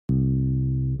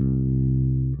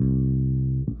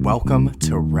Welcome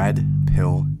to Red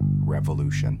Pill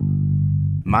Revolution.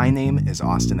 My name is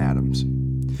Austin Adams.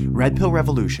 Red Pill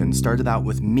Revolution started out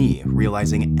with me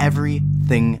realizing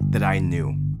everything that I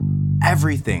knew,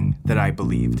 everything that I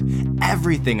believed,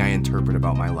 everything I interpret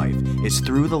about my life is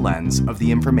through the lens of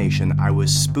the information I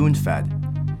was spoon-fed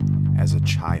as a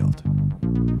child.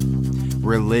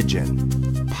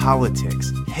 Religion,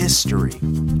 politics, history,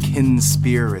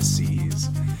 conspiracies,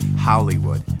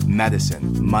 Hollywood,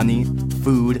 medicine, money,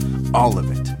 food, all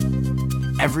of it.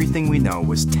 Everything we know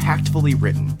was tactfully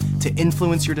written to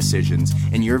influence your decisions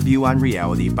and your view on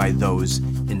reality by those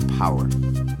in power.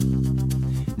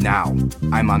 Now,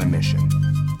 I'm on a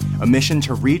mission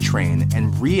to retrain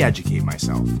and re-educate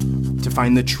myself, to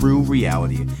find the true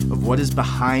reality of what is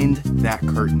behind that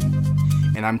curtain,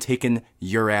 and I'm taking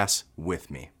your ass with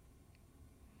me.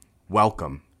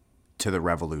 Welcome to the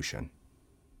revolution.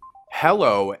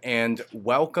 Hello and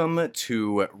welcome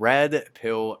to Red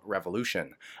Pill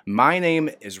Revolution. My name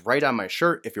is right on my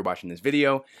shirt if you're watching this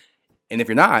video, and if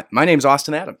you're not, my name's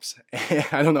Austin Adams.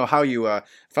 I don't know how you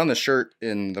found the shirt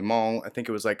in the mall. I think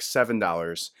it was like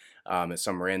 $7 at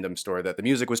some random store that the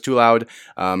music was too loud,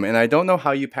 and I don't know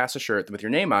how you pass a shirt with your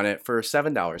name on it for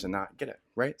 $7 and not get it,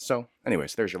 right? So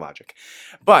anyways, there's your logic.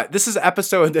 But this is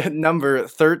episode number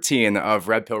 13 of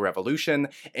Red Pill Revolution,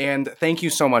 and thank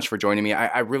you so much for joining me.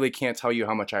 I really can't tell you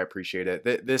how much I appreciate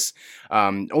it. This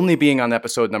only being on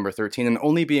episode number 13 and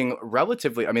only being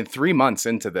relatively, 3 months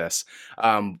into this,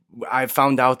 I've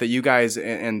found out that you guys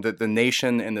and the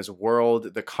nation and this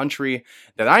world, the country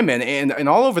that I'm in, and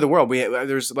all over the world,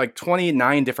 there's like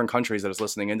 29 different countries that is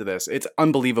listening into this. It's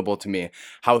unbelievable to me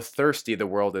how thirsty the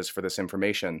world is for this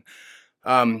information.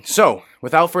 So,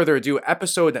 without further ado,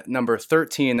 episode number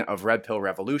 13 of Red Pill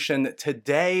Revolution.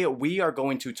 Today, we are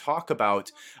going to talk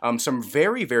about some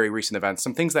very, very recent events,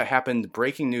 some things that happened,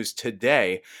 breaking news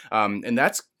today, and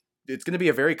it's going to be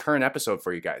a very current episode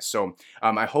for you guys. So,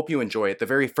 I hope you enjoy it. The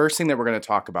very first thing that we're going to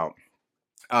talk about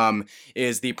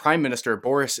is the Prime Minister,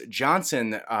 Boris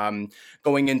Johnson,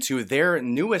 going into their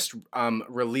newest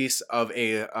release of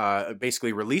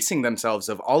basically releasing themselves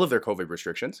of all of their COVID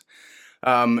restrictions.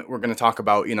 We're going to talk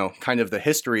about, kind of the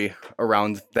history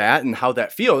around that and how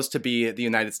that feels to be the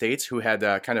United States, who had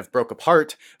kind of broke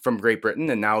apart from Great Britain,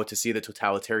 and now to see the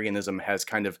totalitarianism has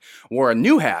kind of wore a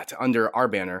new hat under our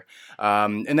banner.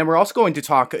 And then we're also going to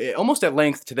talk almost at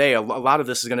length today. A lot of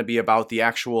this is going to be about the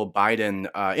actual Biden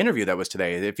interview that was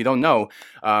today. If you don't know,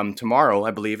 tomorrow,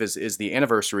 I believe, is the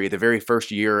anniversary, the very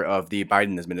first year of the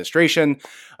Biden administration.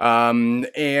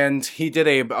 And he did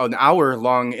an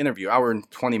hour-long interview, hour and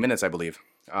 20 minutes, I believe.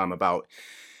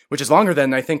 Which is longer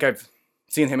than I think I've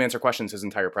seen him answer questions his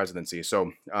entire presidency.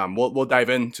 So we'll dive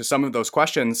into some of those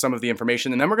questions, some of the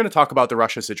information, and then we're going to talk about the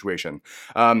Russia situation.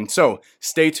 So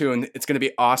stay tuned. It's going to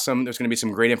be awesome. There's going to be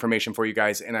some great information for you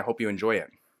guys, and I hope you enjoy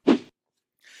it.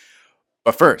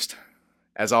 But first,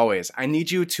 as always, I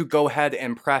need you to go ahead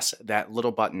and press that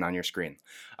little button on your screen.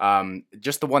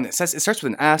 Just the one that says, it starts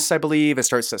with an S, I believe. It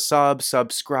starts to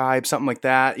subscribe, something like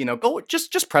that. Go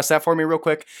just press that for me real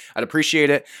quick. I'd appreciate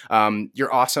it.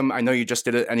 You're awesome. I know you just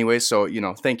did it anyway, so,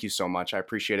 thank you so much. I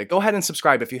appreciate it. Go ahead and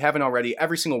subscribe if you haven't already.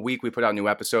 Every single week we put out new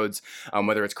episodes,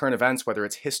 whether it's current events, whether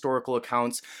it's historical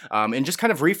accounts, and just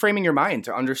kind of reframing your mind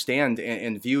to understand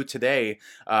and view today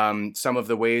some of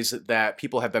the ways that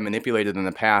people have been manipulated in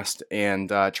the past, and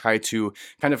try to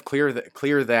kind of clear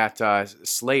that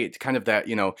slate, kind of that,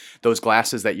 those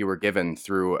glasses that you were given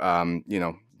through,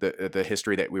 the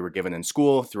history that we were given in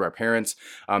school through our parents,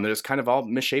 that is kind of all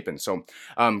misshapen. So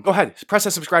go ahead, press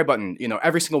that subscribe button.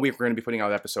 Every single week we're going to be putting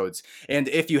out episodes. And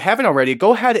if you haven't already,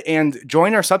 go ahead and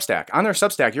join our Substack. On our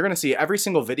Substack, you're going to see every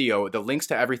single video, the links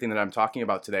to everything that I'm talking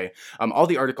about today, all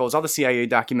the articles, all the CIA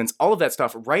documents, all of that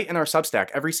stuff right in our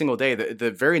Substack every single day. The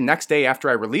very next day after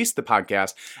I release the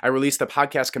podcast, I release the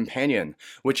podcast companion,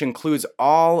 which includes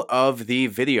all of the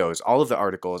videos, all of the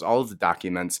articles, all of the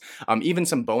documents, even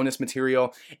some bonus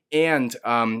material. And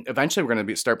eventually we're going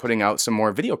to start putting out some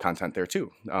more video content there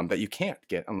too, that you can't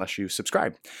get unless you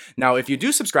subscribe. Now, if you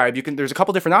do subscribe, there's a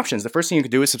couple different options. The first thing you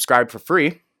can do is subscribe for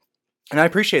free. And I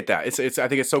appreciate that. I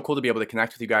think it's so cool to be able to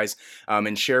connect with you guys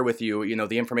and share with you,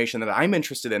 the information that I'm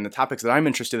interested in, the topics that I'm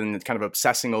interested in, kind of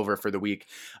obsessing over for the week.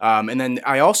 And then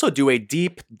I also do a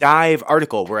deep dive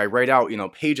article where I write out,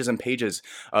 pages and pages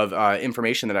of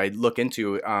information that I look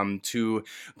into to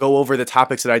go over the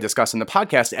topics that I discuss in the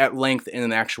podcast at length in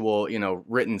an actual,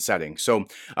 written setting. So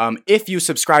if you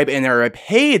subscribe and are a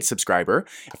paid subscriber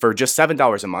for just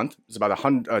 $7 a month, it's about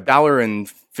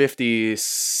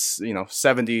 $1.50,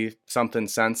 70 something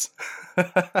cents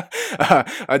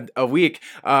a week.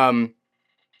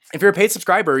 If you're a paid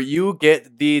subscriber, you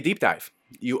get the deep dive.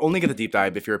 You only get the deep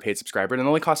dive if you're a paid subscriber, and it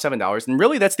only costs $7. And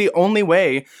really, that's the only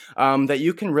way that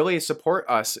you can really support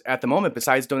us at the moment,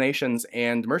 besides donations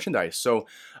and merchandise. So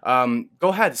go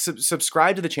ahead,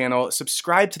 subscribe to the channel,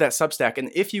 subscribe to that Substack,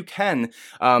 and if you can,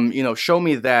 show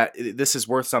me that this is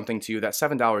worth something to you. That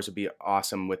 $7 would be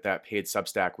awesome with that paid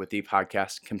Substack with the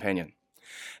podcast companion.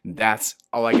 That's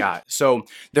all I got. So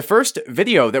the first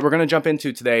video that we're going to jump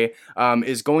into today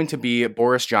is going to be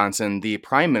Boris Johnson, the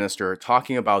Prime Minister,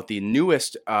 talking about the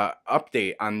newest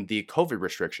update on the COVID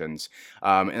restrictions.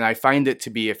 And I find it to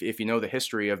be, if you know the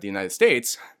history of the United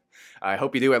States, I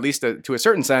hope you do, at least to a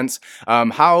certain sense,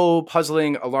 how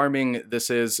puzzling, alarming this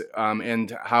is,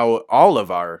 and how all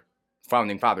of our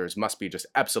founding fathers must be just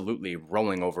absolutely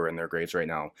rolling over in their graves right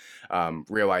now,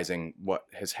 realizing what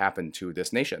has happened to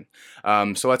this nation.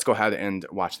 So let's go ahead and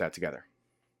watch that together.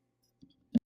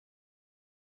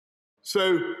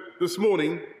 So this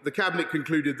morning, the Cabinet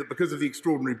concluded that because of the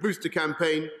extraordinary booster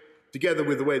campaign, together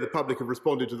with the way the public have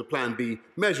responded to the Plan B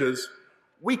measures,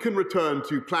 we can return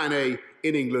to Plan A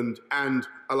in England and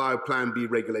allow Plan B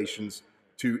regulations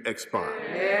to expire.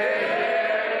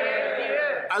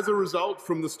 As a result,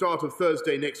 from the start of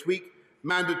Thursday next week,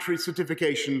 mandatory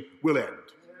certification will end.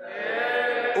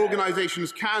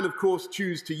 Organisations can, of course,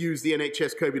 choose to use the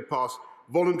NHS COVID pass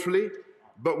voluntarily,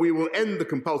 but we will end the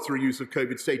compulsory use of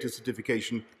COVID status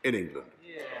certification in England.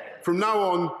 From now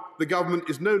on, the government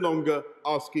is no longer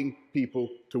asking people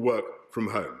to work from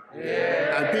home.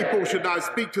 And people should now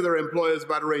speak to their employers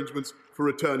about arrangements for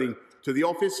returning to the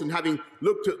office. And having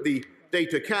looked at the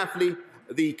data carefully,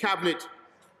 the Cabinet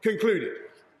concluded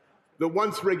that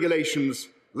once regulations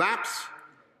lapse,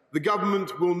 the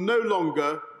government will no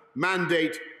longer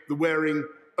mandate the wearing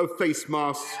of face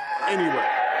masks anywhere.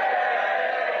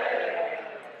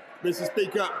 Mr.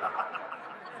 Speaker,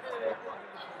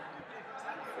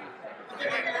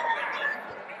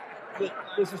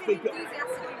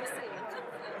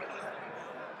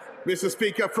 Mr.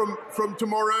 Speaker, from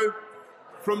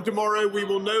tomorrow we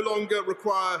will no longer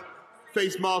require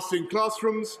face masks in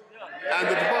classrooms, and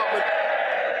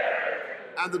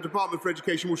the Department for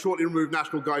Education will shortly remove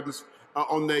national guidance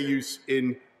on their use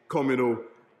in communal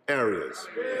areas.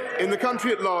 In the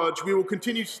country at large, we will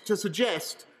continue to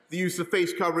suggest the use of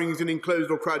face coverings in enclosed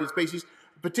or crowded spaces,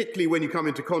 particularly when you come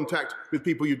into contact with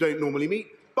people you don't normally meet,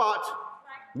 but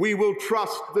we will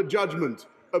trust the judgment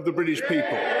of the British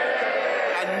people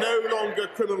and no longer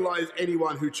criminalise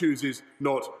anyone who chooses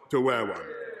not to wear one.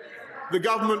 The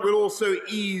government will also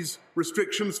ease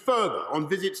restrictions further on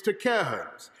visits to care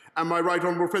homes, and my right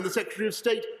honourable friend, the Secretary of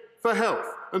State for Health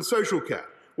and Social Care,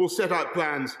 will set out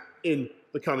plans in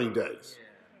the coming days.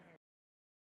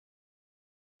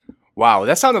 Wow,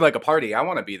 that sounded like a party. I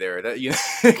want to be there.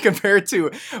 Compared to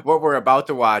what we're about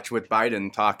to watch with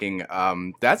Biden talking,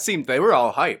 that seemed they were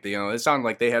all hyped. It sounded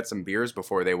like they had some beers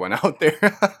before they went out there.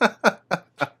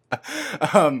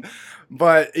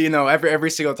 But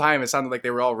every single time it sounded like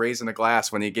they were all raising a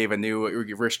glass when he gave a new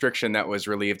restriction that was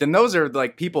relieved. And those are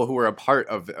like people who are a part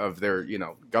of their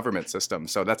government system.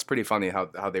 So that's pretty funny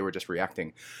how they were just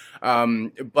reacting.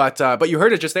 But you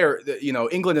heard it just there.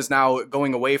 England is now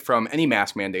going away from any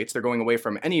mask mandates. They're going away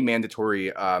from any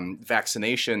mandatory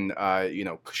vaccination.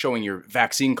 Showing your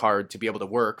vaccine card to be able to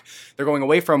work. They're going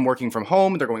away from working from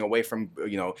home. They're going away from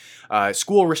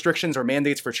school restrictions or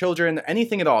mandates for children.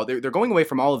 Anything at all. They're going away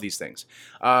from all of these things.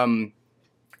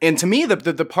 And to me,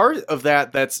 the part of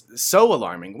that that's so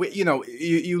alarming,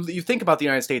 you think about the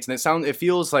United States, and it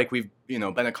feels like we've been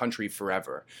a country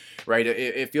forever, right?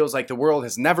 It feels like the world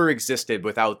has never existed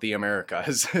without the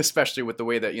Americas, especially with the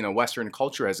way that Western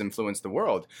culture has influenced the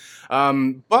world.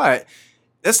 But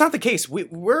that's not the case. We're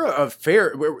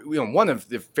one of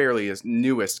the fairly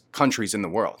newest countries in the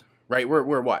world. Right,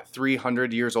 we're what,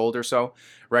 300 years old or so,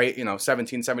 right?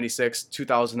 1776,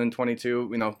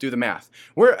 2022. Do the math.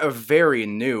 We're a very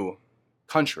new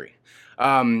country,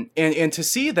 and to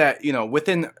see that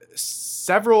within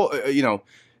several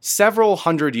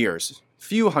hundred years,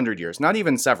 few hundred years, not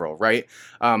even several, right?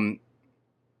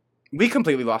 We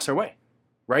completely lost our way,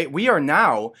 right? We are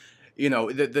now,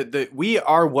 we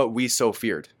are what we so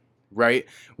feared. Right?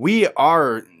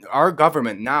 Our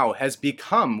government now has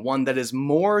become one that is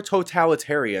more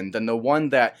totalitarian than the one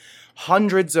that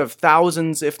hundreds of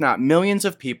thousands, if not millions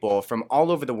of people from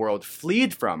all over the world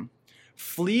fled from,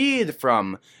 the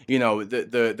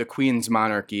Queen's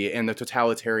monarchy and the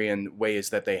totalitarian ways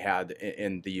that they had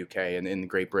in the UK and in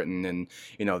Great Britain and,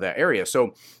 that area.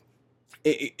 So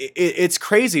it's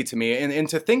crazy to me. And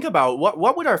to think about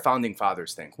what would our founding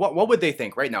fathers think? What would they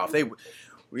think right now if they...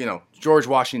 George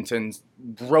Washington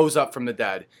rose up from the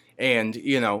dead and,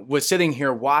 was sitting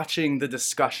here watching the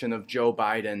discussion of Joe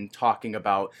Biden talking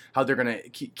about how they're going to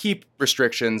keep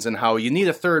restrictions and how you need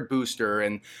a third booster,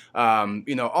 and,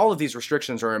 all of these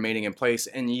restrictions are remaining in place.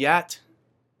 And yet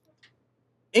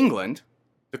England,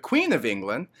 the Queen of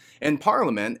England, and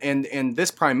Parliament, and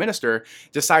this Prime Minister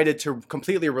decided to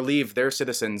completely relieve their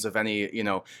citizens of any,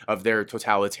 of their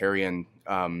totalitarian,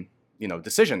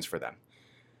 decisions for them.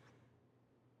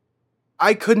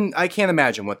 I can't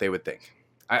imagine what they would think.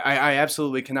 I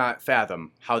absolutely cannot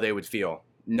fathom how they would feel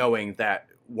knowing that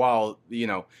while,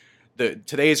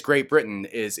 today's Great Britain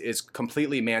is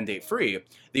completely mandate free,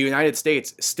 the United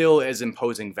States still is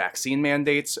imposing vaccine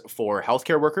mandates for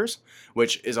healthcare workers,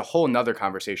 which is a whole nother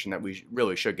conversation that we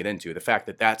really should get into. The fact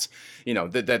that that's,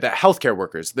 the healthcare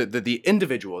workers, the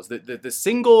individuals, the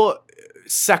single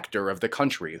sector of the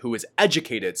country who is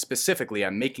educated specifically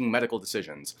on making medical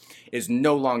decisions is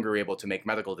no longer able to make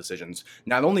medical decisions,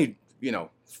 not only,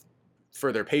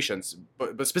 for their patients,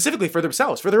 but specifically for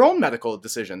themselves, for their own medical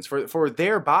decisions, for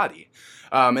their body.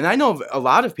 And I know of a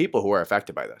lot of people who are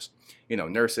affected by this,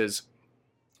 nurses,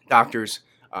 doctors,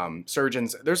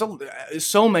 surgeons. There's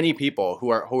so many people who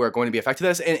are going to be affected by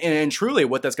this, and truly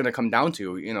what that's going to come down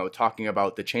to, talking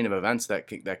about the chain of events that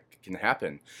can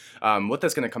happen. What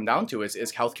that's going to come down to is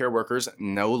healthcare workers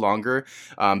no longer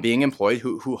being employed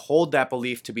who hold that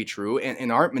belief to be true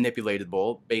and aren't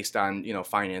manipulatable based on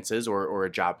finances or a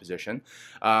job position.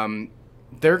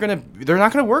 They're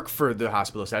not gonna work for the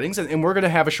hospital settings, and we're gonna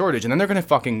have a shortage, and then they're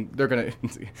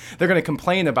gonna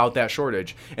complain about that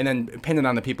shortage and then pin it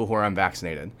on the people who are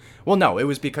unvaccinated. Well, no, it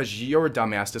was because your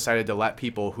dumbass decided to let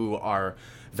people who are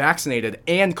vaccinated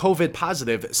and COVID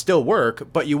positive still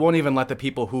work, but you won't even let the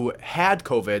people who had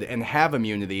COVID and have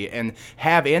immunity and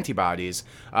have antibodies,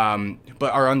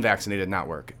 but are unvaccinated not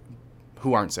work,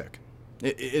 who aren't sick.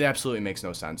 It absolutely makes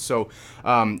no sense. So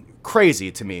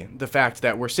crazy to me, the fact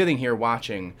that we're sitting here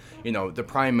watching, the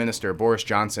Prime Minister, Boris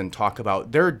Johnson, talk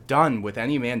about they're done with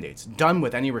any mandates, done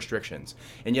with any restrictions.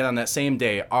 And yet on that same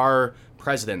day, our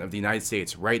President of the United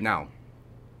States right now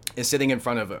is sitting in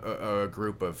front of a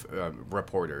group of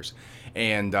reporters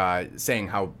and saying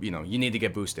how, you need to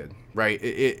get boosted, right?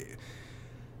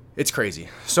 It's crazy.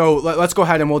 So let's go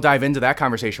ahead and we'll dive into that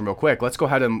conversation real quick. Let's go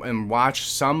ahead and watch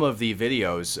some of the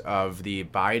videos of the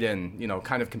Biden,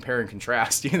 kind of compare and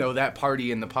contrast, that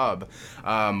party in the pub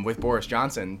with Boris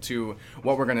Johnson to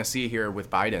what we're going to see here with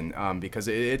Biden, because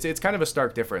it's kind of a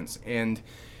stark difference. And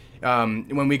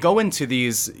when we go into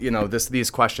these,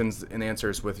 these questions and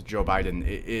answers with Joe Biden,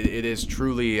 it is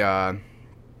truly,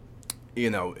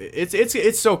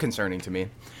 it's so concerning to me.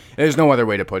 There's no other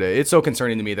way to put it. It's so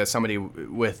concerning to me that somebody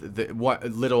with what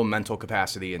little mental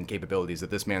capacity and capabilities that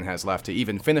this man has left to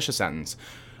even finish a sentence,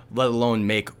 let alone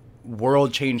make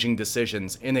world-changing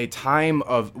decisions in a time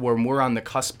of when we're on the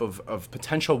cusp of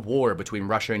potential war between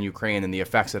Russia and Ukraine, and the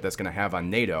effects that that's going to have on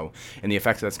NATO and the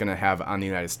effects that's going to have on the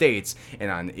United States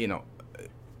and on,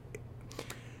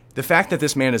 the fact that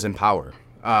this man is in power.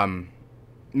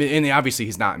 And obviously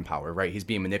he's not in power, right? He's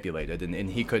being manipulated, and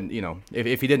he couldn't,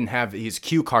 if he didn't have his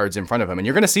cue cards in front of him, and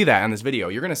you're going to see that on this video,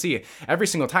 you're going to see every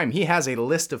single time he has a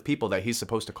list of people that he's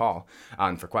supposed to call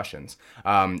on for questions.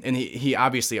 And he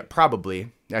obviously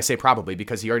probably, I say probably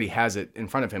because he already has it in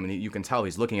front of him, and you can tell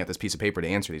he's looking at this piece of paper to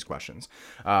answer these questions.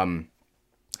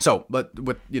 So,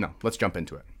 let's jump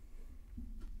into it.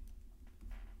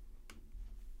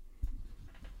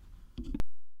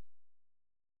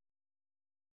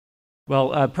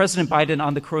 Well, President Biden,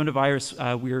 on the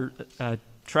coronavirus, we're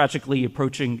tragically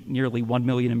approaching nearly 1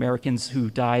 million Americans who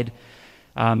died.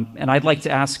 And I'd like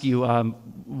to ask you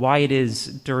why it is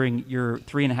during your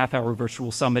 3.5-hour virtual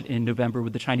summit in November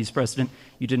with the Chinese president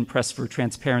you didn't press for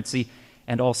transparency,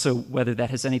 and also whether that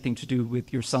has anything to do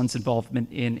with your son's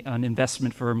involvement in an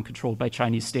investment firm controlled by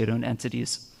Chinese state-owned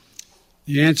entities.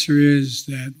 The answer is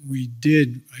that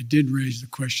I did raise the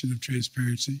question of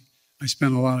transparency. I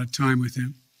spent a lot of time with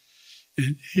him.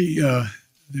 And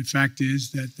the fact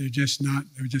is that they're just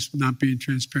not being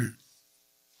transparent.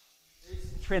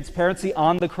 Transparency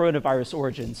on the coronavirus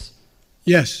origins.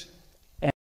 Yes.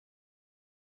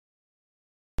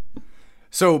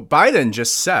 So Biden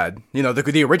just said,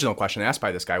 the original question asked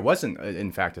by this guy wasn't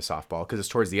in fact a softball, because it's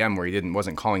towards the end where he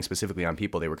wasn't calling specifically on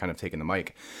people. They were kind of taking the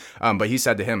mic. But he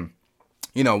said to him,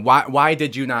 why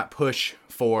did you not push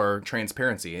for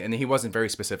transparency? And he wasn't very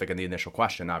specific in the initial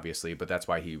question, obviously, but that's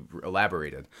why he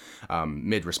elaborated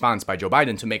mid-response by Joe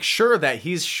Biden to make sure that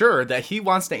he's sure that he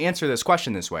wants to answer this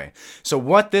question this way. So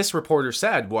what this reporter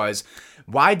said was,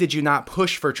 why did you not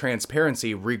push for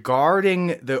transparency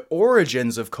regarding the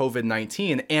origins of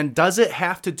COVID-19? And does it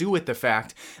have to do with the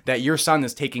fact that your son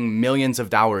is taking millions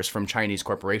of dollars from Chinese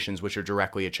corporations, which are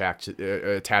directly attached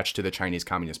to the Chinese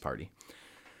Communist Party?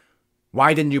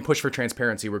 Why didn't you push for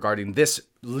transparency regarding this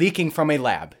leaking from a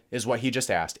lab, is what he just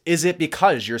asked. Is it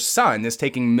because your son is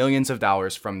taking millions of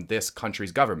dollars from this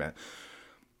country's government?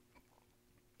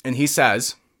 And he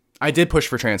says, I did push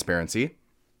for transparency.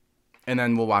 And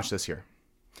then we'll watch this here.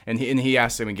 And he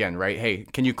asked him again, right? Hey,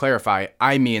 can you clarify?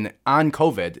 I mean, on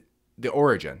COVID, the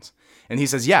origins. And he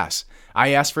says, yes, I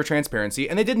asked for transparency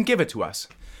and they didn't give it to us.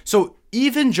 So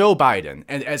even Joe Biden,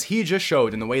 and as he just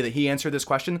showed in the way that he answered this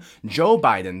question, Joe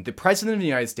Biden, the president of the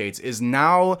United States, is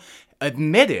now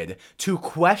admitted to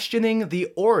questioning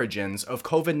the origins of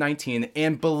COVID-19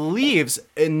 and believes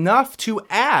enough to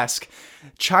ask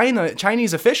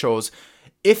Chinese officials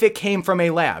if it came from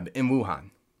a lab in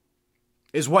Wuhan,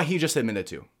 is what he just admitted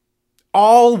to.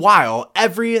 All while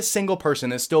every single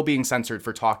person is still being censored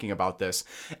for talking about this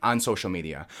on social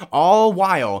media. All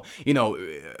while,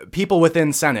 people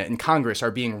within Senate and Congress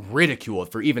are being ridiculed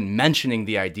for even mentioning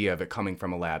the idea of it coming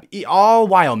from a lab. All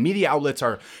while media outlets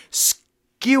are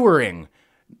skewering,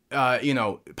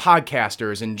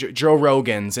 podcasters and Joe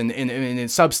Rogans and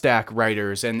Substack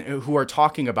writers and who are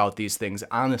talking about these things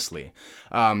honestly.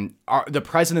 The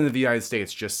president of the United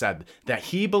States just said that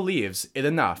he believes it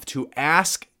enough to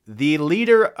ask the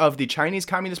leader of the Chinese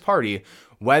Communist Party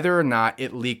whether or not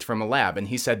it leaked from a lab. And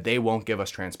he said they won't give us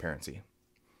transparency.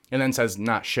 And then says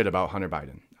not shit about Hunter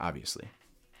Biden, obviously.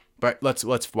 But let's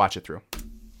watch it through.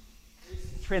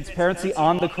 Transparency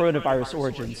on the coronavirus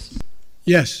origins.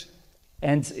 Yes.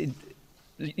 And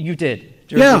you did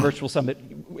during the virtual summit.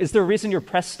 Is there a reason your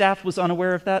press staff was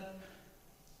unaware of that?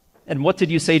 And what did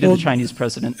you say to the Chinese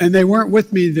president? And they weren't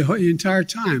with me the entire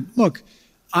time. Look,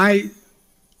 I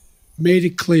made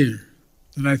it clear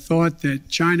that I thought that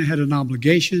China had an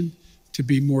obligation to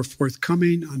be more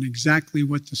forthcoming on exactly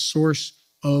what the source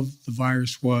of the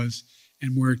virus was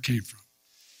and where it came from.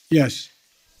 Yes.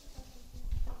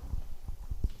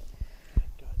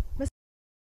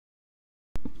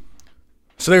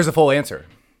 So there's the full answer.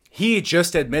 He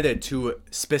just admitted to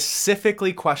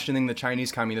specifically questioning the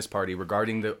Chinese Communist Party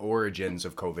regarding the origins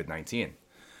of COVID-19.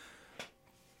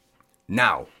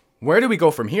 Now, where do we go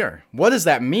from here? What does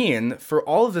that mean for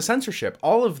all of the censorship,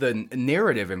 all of the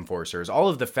narrative enforcers, all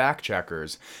of the fact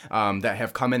checkers that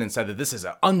have come in and said that this is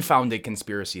an unfounded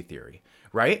conspiracy theory,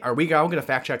 right? Are we now going to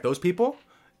fact check those people?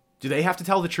 Do they have to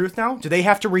tell the truth now? Do they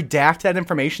have to redact that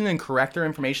information and correct their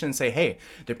information and say, hey,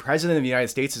 the president of the United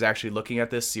States is actually looking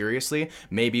at this seriously.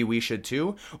 Maybe we should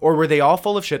too. Or were they all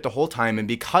full of shit the whole time? And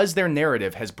because their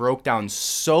narrative has broke down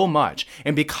so much,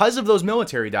 and because of those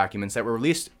military documents that were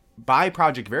released by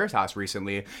Project Veritas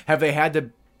recently, have they had to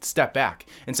step back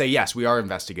and say, yes, we are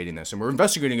investigating this, and we're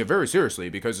investigating it very seriously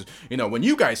because, when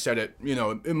you guys said it,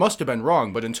 it must have been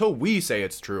wrong, but until we say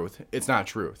it's truth, it's not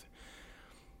truth.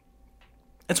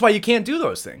 That's why you can't do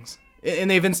those things. And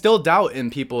they've instilled doubt in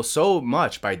people so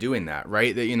much by doing that,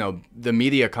 right? That, the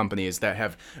media companies that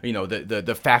have,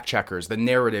 the fact checkers, the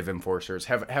narrative enforcers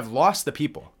have lost the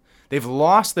people. They've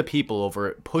lost the people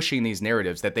over pushing these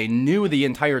narratives that they knew the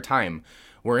entire time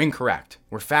were incorrect,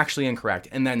 were factually incorrect,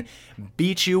 and then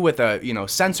beat you with a,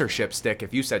 censorship stick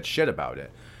if you said shit about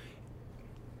it.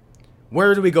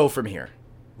 Where do we go from here,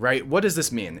 right? What does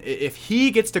this mean? If he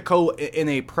gets to go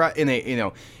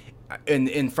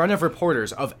in front of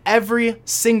reporters of every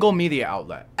single media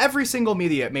outlet, every single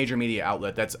major media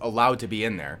outlet that's allowed to be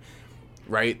in there,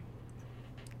 right,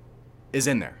 is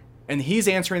in there. And he's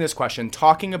answering this question,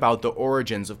 talking about the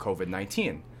origins of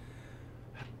COVID-19.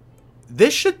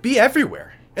 This should be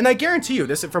everywhere. And I guarantee you,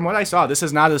 this, from what I saw, this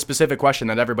is not a specific question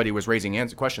that everybody was raising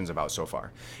questions about so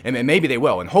far. And maybe they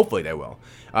will, and hopefully they will.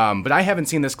 But I haven't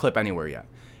seen this clip anywhere yet.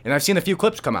 And I've seen a few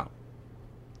clips come out.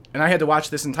 And I had to watch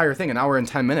this entire thing, an hour and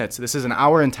 10 minutes. This is an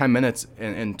hour and 10 minutes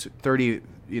and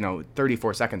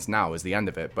 34 seconds now is the end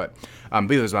of it. But I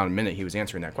believe it was about a minute he was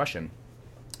answering that question.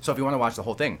 So if you want to watch the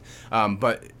whole thing.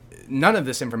 But none of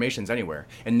this information is anywhere.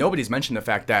 And nobody's mentioned the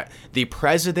fact that the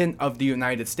president of the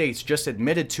United States just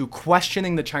admitted to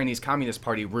questioning the Chinese Communist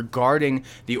Party regarding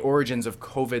the origins of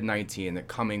COVID-19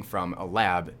 coming from a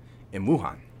lab in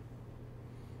Wuhan.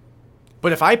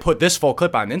 But if I put this full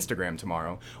clip on Instagram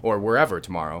tomorrow or wherever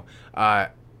tomorrow,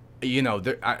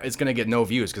 it's going to get no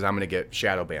views because I'm going to get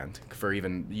shadow banned for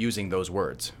even using those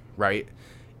words, right?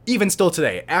 even still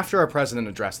today, after our president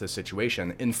addressed this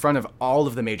situation in front of all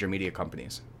of the major media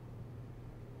companies.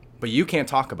 But you can't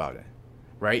talk about it,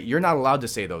 right? You're not allowed to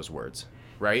say those words,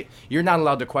 right? You're not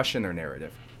allowed to question their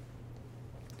narrative.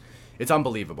 It's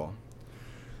unbelievable.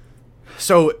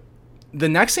 So the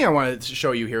next thing I wanted to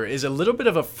show you here is a little bit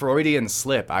of a Freudian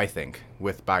slip, I think,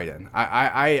 with Biden.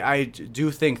 I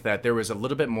do think that there was a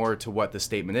little bit more to what the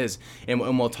statement is, and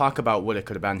we'll talk about what it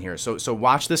could have been here. So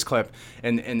watch this clip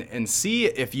and see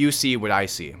if you see what I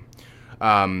see.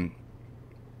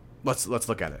 Let's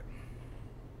look at it.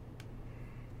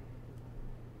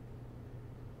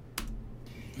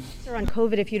 Sir, on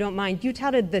COVID, if you don't mind, you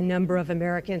touted the number of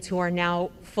Americans who are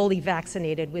now fully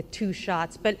vaccinated with 2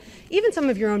 shots, but even some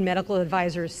of your own medical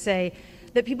advisors say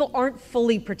that people aren't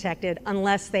fully protected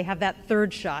unless they have that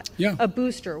 3rd shot, a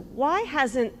booster. Why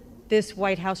hasn't this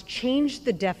White House changed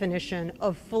the definition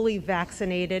of fully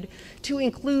vaccinated to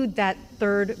include that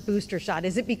 3rd booster shot?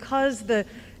 Is it because the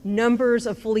numbers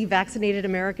of fully vaccinated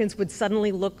Americans would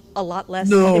suddenly look a lot less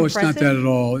impressive? No, it's not that at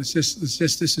all. It's just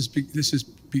this has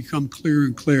become clearer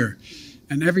and clearer.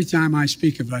 And every time I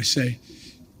speak of it, I say,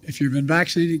 if you've been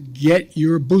vaccinated, get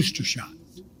your booster shot.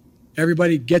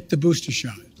 Everybody get the booster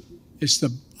shot. It's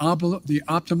the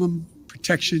optimum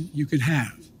protection you can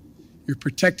have. You're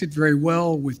protected very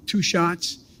well with 2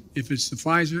 shots. If it's the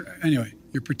Pfizer, anyway,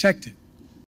 you're protected.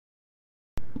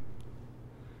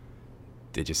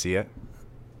 Did you see it?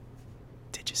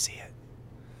 Did you see it?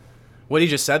 What he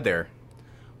just said there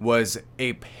was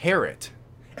a parroting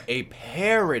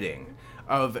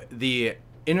of the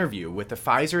interview with the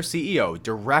Pfizer CEO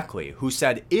directly, who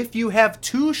said if you have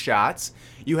 2 shots,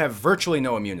 you have virtually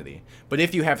no immunity. But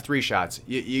if you have 3 shots,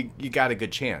 you got a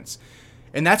good chance.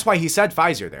 And that's why he said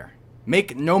Pfizer there.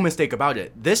 Make no mistake about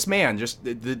it. This man,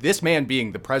 this man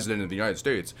being the president of the United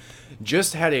States,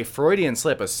 just had a Freudian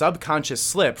slip, a subconscious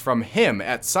slip from him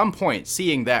at some point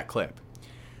seeing that clip.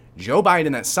 Joe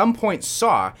Biden at some point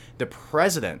saw the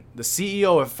president, the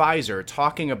CEO of Pfizer,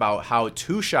 talking about how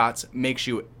 2 shots makes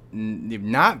you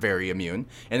not very immune,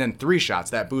 and then 3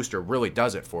 shots, that booster really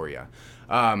does it for you.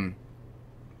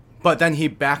 But then he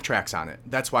backtracks on it.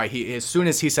 That's why as soon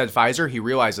as he said Pfizer, he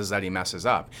realizes that he messes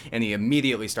up, and he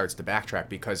immediately starts to backtrack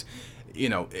because,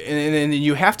 and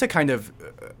you have to kind of,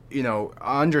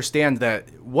 understand that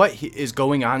what is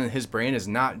going on in his brain is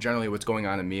not generally what's going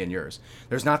on in me and yours.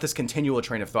 There's not this continual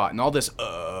train of thought, and all this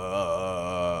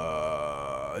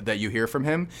that you hear from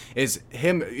him is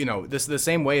him, this the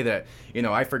same way that,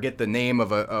 I forget the name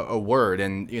of a word,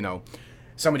 and,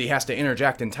 somebody has to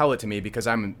interject and tell it to me because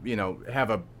I'm, have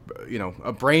a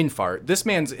brain fart. This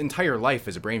man's entire life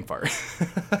is a brain fart.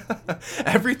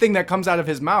 Everything that comes out of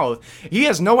his mouth, he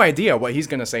has no idea what he's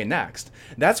going to say next.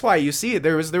 That's why you see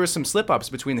there was some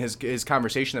slip-ups between his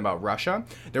conversation about Russia.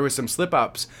 There was some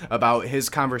slip-ups about his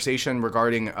conversation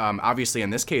regarding, obviously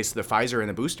in this case, the Pfizer and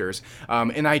the boosters.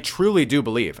 And I truly do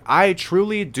believe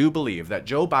that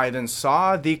Joe Biden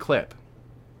saw the clip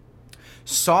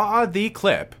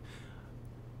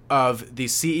of the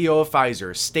CEO of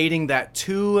Pfizer stating that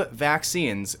 2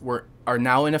 vaccines are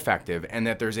now ineffective and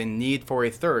that there's a need for a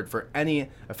 3rd for any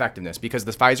effectiveness, because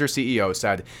the Pfizer CEO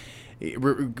said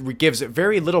it gives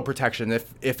very little protection,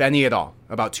 if any at all,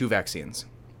 about 2 vaccines.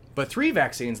 But 3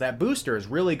 vaccines, that booster is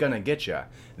really going to get you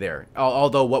there.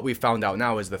 Although what we found out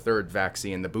now is the 3rd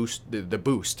vaccine, the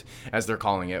boost, as they're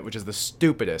calling it, which is the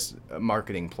stupidest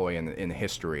marketing ploy in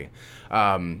history.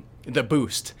 The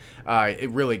boost, it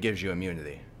really gives you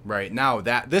immunity. Right now,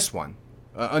 this one,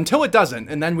 until it doesn't,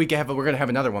 and then we're going to have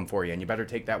another one for you, and you better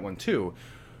take that one too,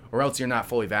 or else you're not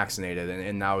fully vaccinated,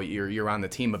 and now you're on the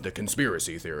team of the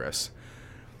conspiracy theorists.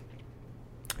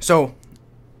 So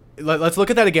let's look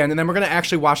at that again, and then we're going to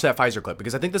actually watch that Pfizer clip,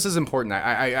 because I think this is important.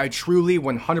 I truly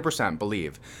 100%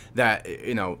 believe that,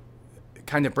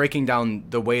 kind of breaking down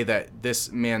the way that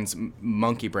this man's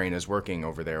monkey brain is working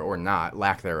over there, or not,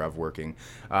 lack thereof working.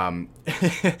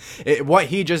 What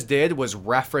he just did was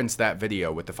reference that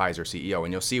video with the Pfizer CEO,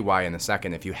 and you'll see why in a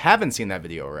second if you haven't seen that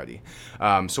video already.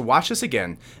 So watch this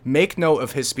again. Make note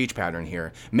of his speech pattern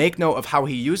here. Make note of how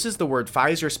he uses the word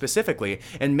Pfizer specifically,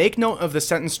 and make note of the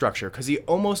sentence structure, because he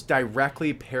almost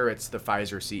directly parrots the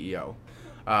Pfizer CEO.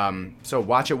 So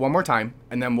watch it one more time,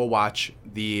 and then we'll watch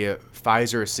the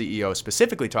Pfizer CEO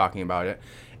specifically talking about it,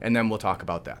 and then we'll talk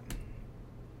about that.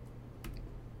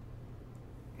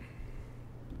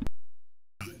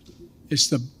 It's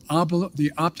the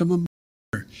optimum.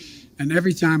 And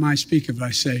every time I speak of it,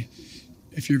 I say,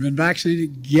 if you've been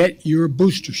vaccinated, get your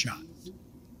booster shot.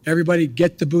 Everybody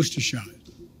get the booster shot.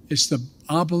 It's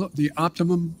the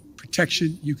optimum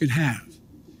protection you can have.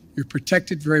 You're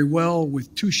protected very well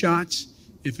with 2 shots.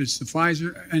 If it's the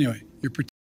Pfizer, anyway, you're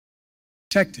protected.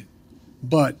 protected,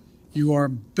 but you are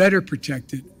better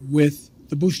protected with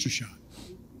the booster shot.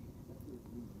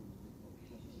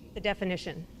 The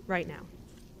definition right now.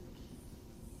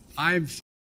 And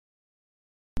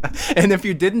if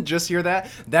you didn't just hear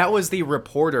that, that was the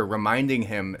reporter reminding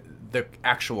him the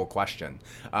actual question,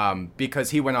 because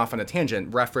he went off on a tangent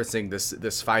referencing this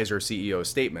Pfizer CEO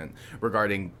statement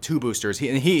regarding 2 boosters.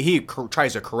 He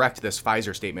tries to correct this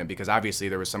Pfizer statement because obviously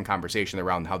there was some conversation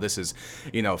around how this is,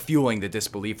 fueling the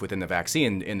disbelief within the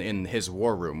vaccine in his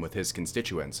war room with his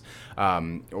constituents,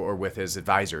 or with his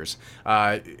advisors.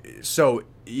 So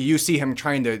you see him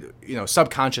trying to,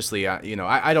 subconsciously,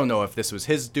 I don't know if this was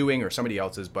his doing or somebody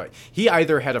else's, but he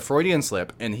either had a Freudian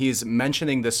slip and he's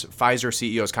mentioning this Pfizer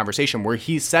CEO's conversation where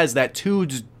he says that 2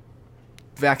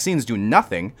 vaccines do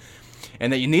nothing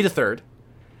and that you need a third.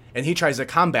 And he tries to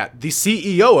combat the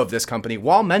CEO of this company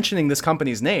while mentioning this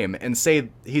company's name and say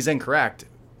he's incorrect.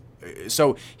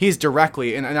 So he's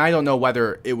directly, and I don't know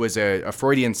whether it was a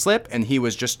Freudian slip and he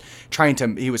was just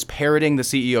he was parroting the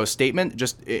CEO's statement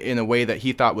just in a way that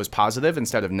he thought was positive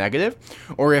instead of negative,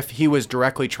 or if he was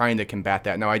directly trying to combat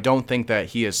that. Now, I don't think that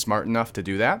he is smart enough to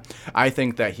do that. I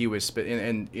think that he was,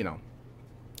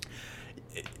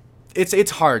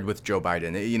 it's hard with Joe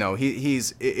Biden.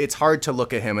 It's hard to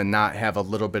look at him and not have a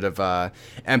little bit of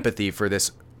empathy for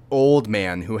this old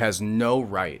man who has no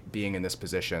right being in this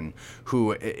position,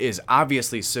 who is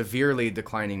obviously severely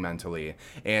declining mentally,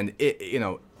 and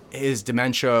his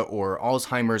dementia or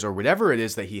Alzheimer's or whatever it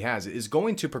is that he has is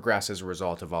going to progress as a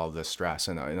result of all of this stress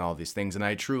and all these things. And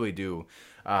I truly do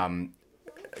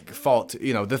fault,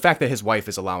 the fact that his wife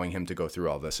is allowing him to go through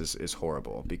all this is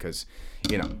horrible because,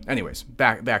 anyways,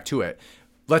 back to it.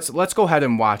 Let's go ahead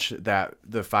and watch the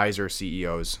Pfizer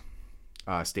CEO's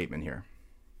statement here.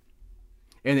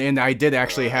 And I did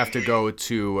actually have to go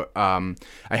to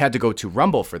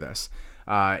Rumble for this,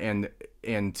 and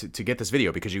to get this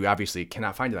video because you obviously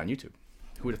cannot find it on YouTube.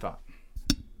 Who would have thought?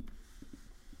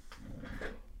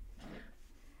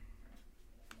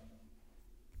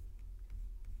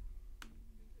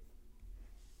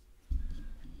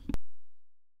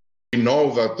 We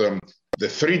know that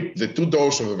the 2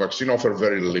 doses of the vaccine offer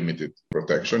very limited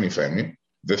protection, if any.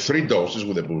 The 3 doses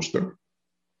with a booster,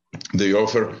 they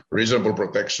offer reasonable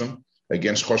protection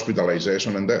against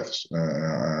hospitalization and deaths.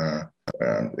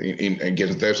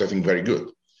 Against deaths, I think very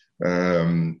good.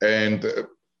 And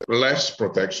less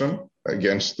protection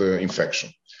against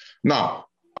infection. Now,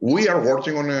 we are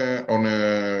working on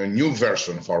a new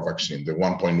version of our vaccine, the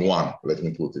 1.1, let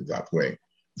me put it that way,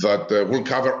 that will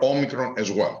cover Omicron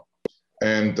as well.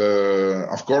 And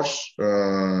of course,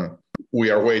 we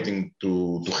are waiting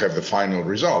to have the final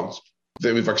results.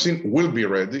 The vaccine will be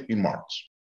ready in March.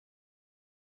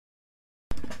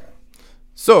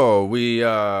 So we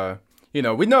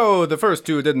know the first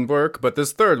 2 didn't work, but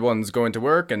this third one's going to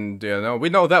work, and we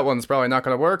know that one's probably not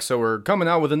going to work, so we're coming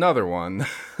out with another one.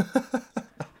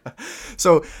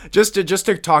 So just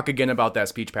to talk again about that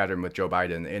speech pattern with Joe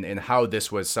Biden and how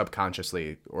this was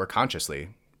subconsciously or consciously,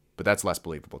 but that's less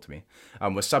believable to me,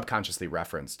 was subconsciously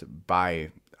referenced by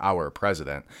our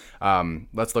president.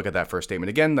 Let's look at that first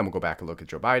statement again, then we'll go back and look at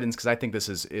Joe Biden's, because I think this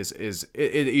is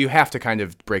you have to kind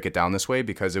of break it down this way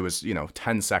because it was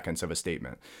 10 seconds of a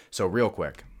statement. So real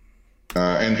quick.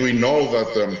 And we know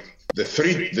that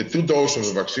the 2 doses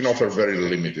of the vaccine offer very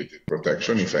limited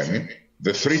protection, if any.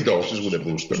 The 3 doses with a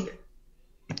booster,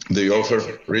 they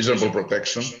offer reasonable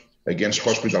protection against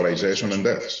hospitalization and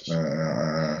deaths.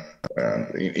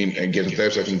 Against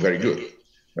deaths, I think very good.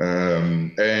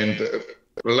 And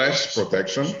less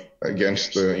protection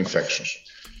against infection.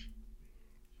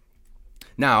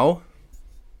 Now,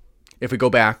 if we go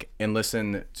back and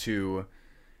listen to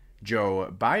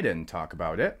Joe Biden talk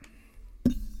about it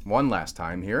one last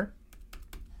time here.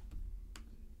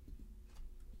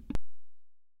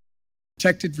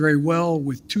 Protected very well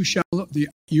with 2 shots,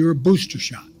 your booster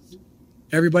shot.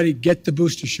 Everybody get the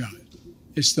booster shot.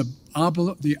 It's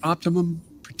the optimum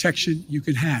protection you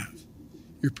can have.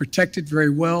 You're protected very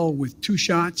well with 2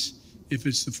 shots. If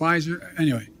it's the Pfizer,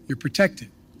 anyway, you're protected.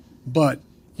 But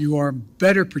you are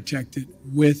better protected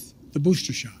with the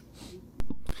booster shot.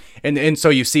 And so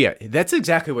you see it. That's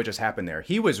exactly what just happened there.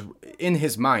 He was, in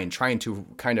his mind, trying to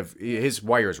his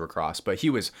wires were crossed, but he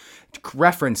was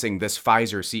referencing this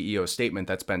Pfizer CEO statement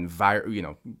that's been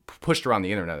pushed around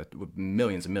the internet with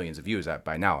millions and millions of views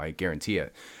by now, I guarantee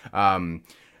it,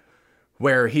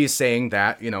 where he's saying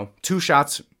that, 2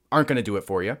 shots aren't going to do it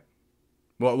for you.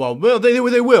 Well,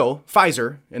 they will.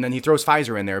 Pfizer, and then he throws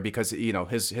Pfizer in there because, you know,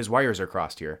 his wires are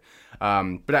crossed here.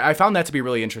 But I found that to be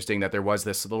really interesting that there was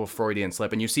this little Freudian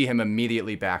slip, and you see him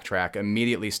immediately backtrack,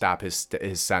 immediately stop his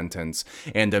sentence,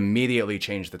 and immediately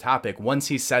change the topic once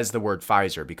he says the word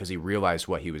Pfizer because he realized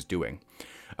what he was doing.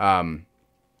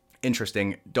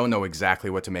 Interesting. Don't know exactly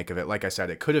what to make of it. Like I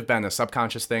said, it could have been a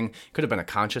subconscious thing, could have been a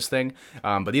conscious thing,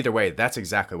 but either way, that's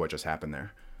exactly what just happened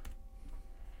there.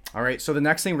 All right, so the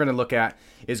next thing we're going to look at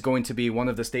is going to be one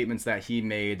of the statements that he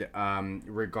made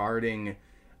regarding,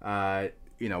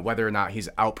 you know, whether or not he's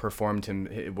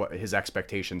outperformed his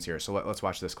expectations here. So let's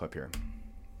watch this clip here.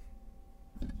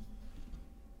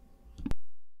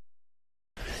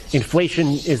 Inflation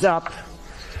is up.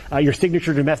 Your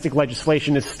signature domestic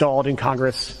legislation is stalled in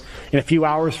Congress. In a few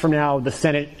hours from now, the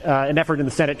Senate, an effort in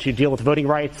the Senate to deal with voting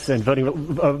rights and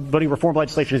voting reform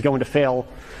legislation is going to fail.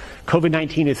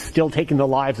 COVID-19 is still taking the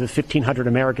lives of 1,500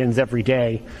 Americans every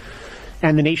day,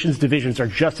 and the nation's divisions are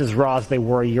just as raw as they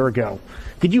were a year ago.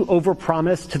 Did you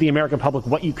overpromise to the American public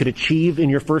what you could achieve in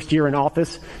your first year in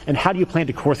office, and how do you plan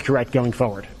to course correct going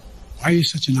forward? Why are you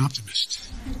such an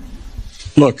optimist?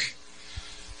 Look,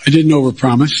 I didn't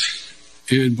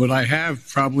overpromise, but I have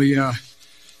probably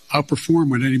outperformed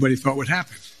what anybody thought would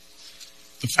happen.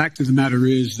 The fact of the matter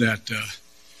is that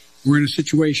we're in a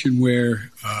situation where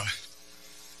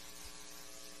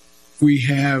we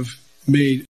have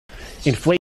made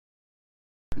inflation.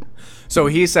 So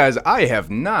he says, I have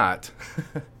not.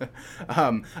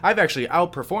 I've actually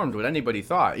outperformed what anybody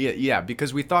thought. Yeah,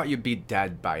 because we thought you'd be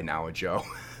dead by now, Joe.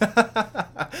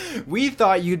 We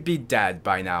thought you'd be dead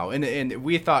by now. And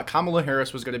we thought Kamala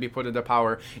Harris was going to be put into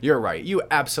power. You're right. You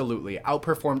absolutely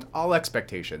outperformed all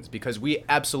expectations because we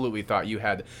absolutely thought you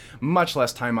had much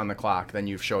less time on the clock than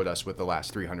you've showed us with the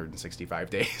last 365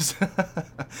 days.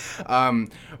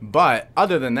 But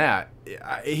other than that,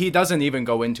 he doesn't even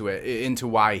go into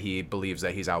why he believes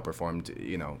that he's outperformed,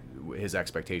 you know, his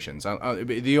expectations.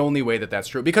 The only way that's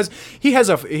true, because he has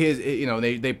you know,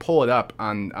 they pull it up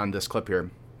on this clip here,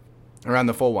 or on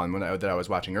the full one that I was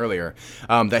watching earlier,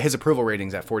 that his approval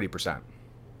rating's at 40%.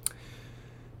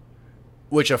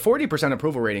 Which a 40%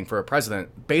 approval rating for a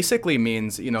president basically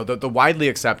means, you know, the widely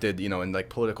accepted, you know, in like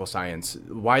political science,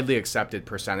 widely accepted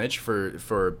percentage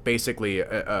for basically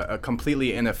a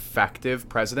completely ineffective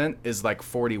president is like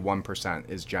 41%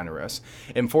 is generous.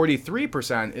 And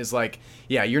 43% is like,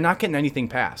 yeah, you're not getting anything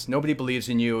passed. Nobody believes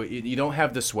in you. You don't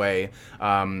have the sway.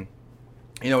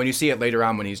 You know, when you see it later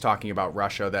on when he's talking about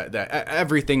Russia, that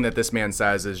everything that this man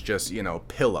says is just, you know,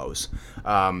 pillows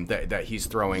that he's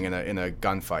throwing in a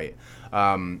gunfight.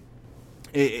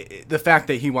 The fact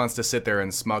that he wants to sit there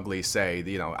and smugly say,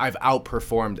 you know, I've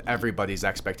outperformed everybody's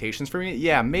expectations for me.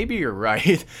 Yeah, maybe you're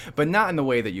right, but not in the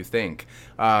way that you think.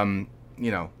 You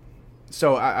know,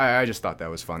 so I just thought that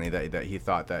was funny that he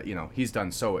thought that, you know, he's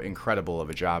done so incredible of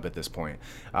a job at this point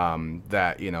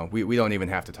that, you know, we don't even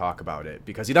have to talk about it,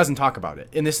 because he doesn't talk about it.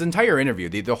 In this entire interview,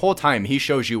 the whole time he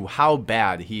shows you how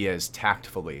bad he is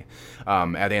tactfully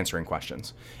at answering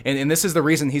questions. And this is the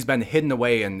reason he's been hidden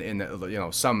away in you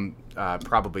know, some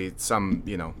probably some,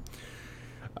 you know,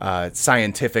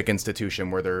 scientific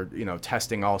institution where they're, you know,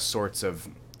 testing all sorts of,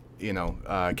 you know,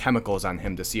 chemicals on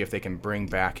him to see if they can bring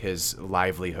back his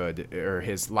livelihood or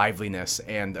his liveliness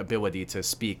and ability to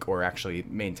speak or actually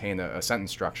maintain a sentence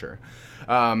structure.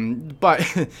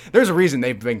 But there's a reason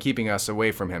they've been keeping us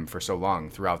away from him for so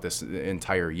long throughout this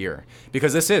entire year,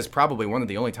 because this is probably one of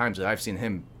the only times that I've seen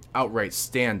him outright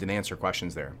stand and answer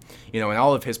questions there. You know, and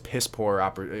all of his piss poor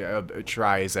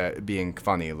tries at being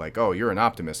funny, like, oh, you're an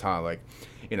optimist, huh? Like,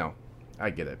 you know, I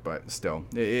get it, but still,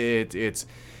 it's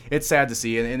sad to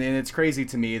see, and it's crazy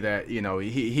to me that, you know,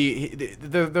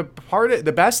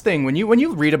 the best thing when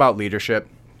you read about leadership,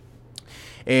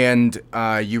 and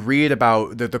you read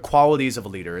about the qualities of a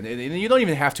leader, and you don't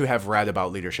even have to have read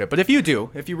about leadership, but if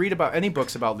you read about any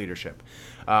books about leadership,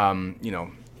 you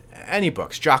know, any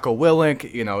books, Jocko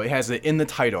Willink, you know, it has it in the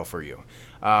title for you,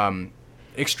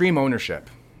 extreme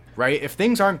ownership. Right? If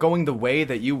things aren't going the way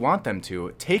that you want them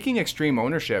to, taking extreme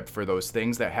ownership for those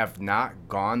things that have not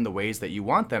gone the ways that you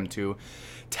want them to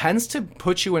tends to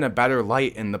put you in a better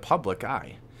light in the public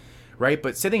eye. Right?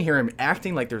 But sitting here and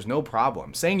acting like there's no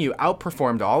problem, saying you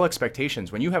outperformed all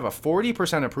expectations when you have a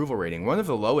 40% approval rating, one of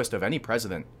the lowest of any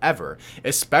president ever,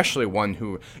 especially one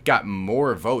who got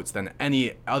more votes than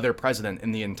any other president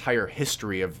in the entire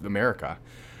history of America,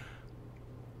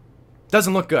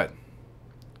 doesn't look good.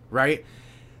 Right?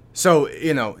 So,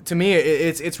 to me,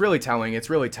 it's really telling. It's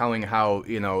really telling how,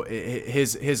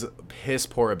 his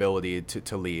poor ability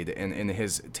to lead and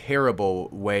his terrible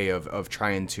way of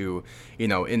trying to,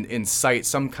 incite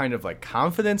some kind of like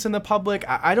confidence in the public.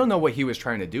 I don't know what he was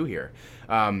trying to do here.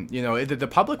 The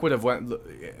public would have went,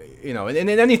 and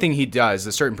in anything he does,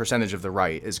 a certain percentage of the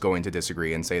right is going to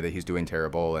disagree and say that he's doing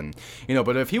terrible. And,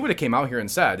 but if he would have came out here and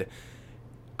said,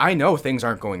 I know things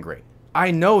aren't going great.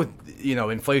 I know,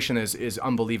 inflation is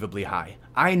unbelievably high.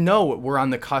 I know we're on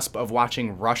the cusp of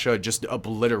watching Russia just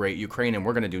obliterate Ukraine and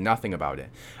we're going to do nothing about it.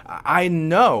 I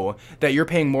know that you're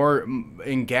paying more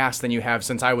in gas than you have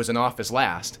since I was in office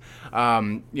last.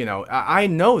 I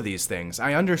know these things.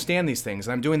 I understand these things.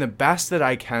 And I'm doing the best that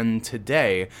I can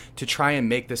today to try and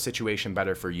make this situation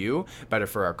better for you, better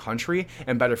for our country,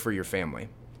 and better for your family.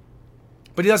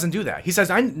 But he doesn't do that. He says,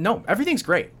 no, everything's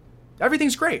great.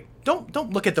 Everything's great.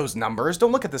 Don't look at those numbers.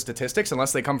 Don't look at the statistics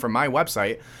unless they come from my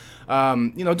website.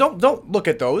 Don't look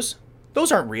at those.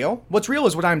 Those aren't real. What's real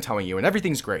is what I'm telling you, and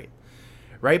everything's great,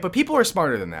 right? But people are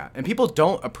smarter than that, and people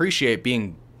don't appreciate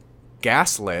being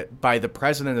gaslit by the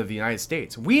president of the United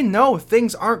States. We know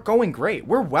things aren't going great.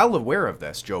 We're well aware of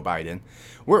this, Joe Biden.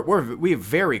 We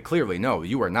very clearly know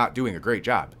you are not doing a great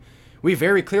job. We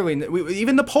very clearly,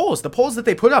 even the polls that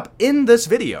they put up in this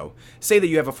video say that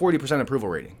you have a 40% approval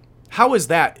rating. How is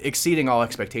that exceeding all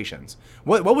expectations?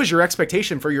 What was your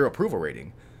expectation for your approval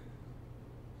rating?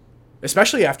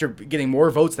 Especially after getting more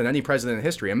votes than any president in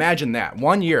history. Imagine that.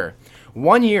 1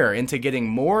 year into getting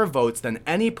more votes than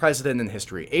any president in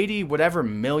history. 80 whatever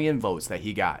million votes that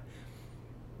he got.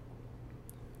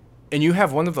 And you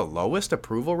have one of the lowest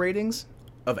approval ratings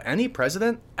of any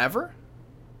president ever?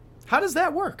 How does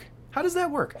that work? How does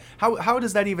that work? How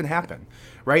does that even happen,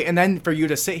 right? And then for you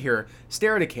to sit here,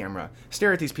 stare at a camera,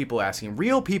 stare at these people asking,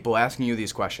 real people asking you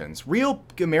these questions, real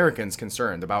Americans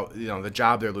concerned about, the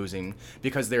job they're losing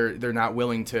because they're not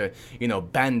willing to,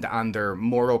 bend on their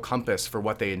moral compass for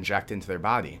what they inject into their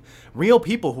body. Real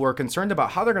people who are concerned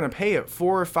about how they're going to pay it $4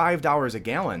 or $5 a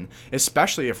gallon,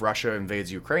 especially if Russia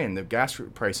invades Ukraine, the gas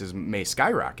prices may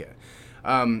skyrocket.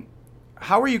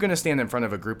 How are you going to stand in front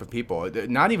of a group of people?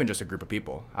 Not even just a group of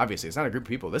people. Obviously, it's not a group of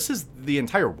people. This is the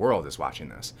entire world is watching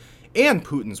this. And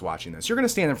Putin's watching this. You're going to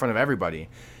stand in front of everybody,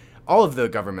 all of the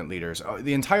government leaders,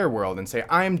 the entire world, and say,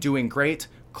 I'm doing great.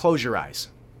 Close your eyes.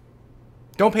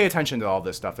 Don't pay attention to all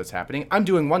this stuff that's happening. I'm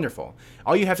doing wonderful.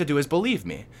 All you have to do is believe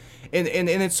me. And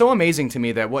it's so amazing to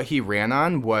me that what he ran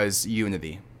on was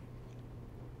unity.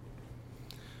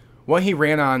 What he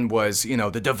ran on was, the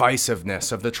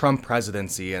divisiveness of the Trump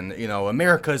presidency and,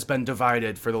 America's been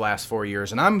divided for the last 4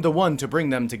 years and I'm the one to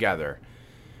bring them together.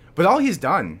 But all he's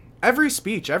done, every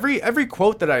speech, every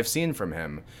quote that I've seen from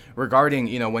him regarding,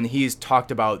 when he's talked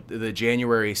about the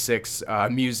January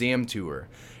 6th museum tour,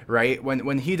 right?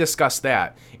 When he discussed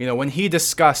that, when he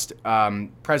discussed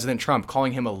President Trump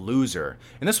calling him a loser,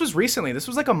 and this was recently, this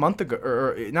was like a month ago,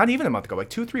 or not even a month ago, like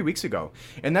 2-3 weeks ago,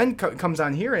 and then comes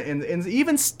on here and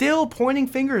even still pointing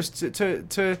fingers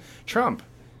to Trump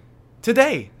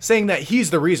today, saying that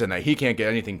he's the reason that he can't get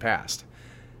anything passed.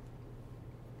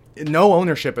 No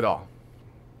ownership at all.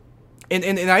 And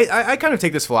I kind of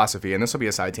take this philosophy, and this will be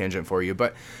a side tangent for you,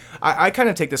 but I kind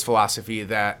of take this philosophy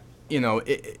that,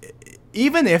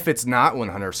 even if it's not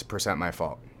 100% my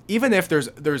fault, even if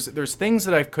there's things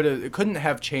that I couldn't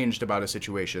have changed about a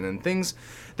situation, and things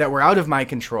that were out of my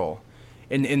control,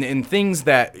 and things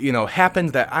that happened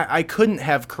that I couldn't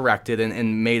have corrected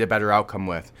and made a better outcome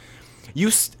with,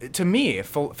 to me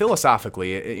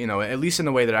philosophically, at least in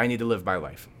the way that I need to live my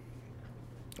life,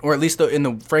 or at least in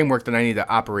the framework that I need to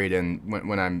operate in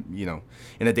when I'm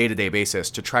in a day-to-day basis,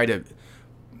 to try to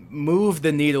move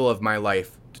the needle of my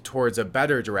life towards a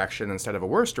better direction instead of a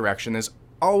worse direction, is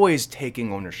always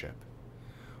taking ownership.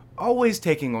 Always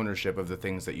taking ownership of the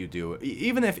things that you do,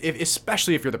 even if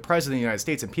especially if you're the president of the United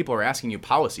States and people are asking you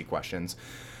policy questions.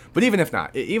 But even if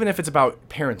not, even if it's about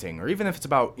parenting, or even if it's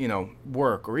about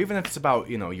work, or even if it's about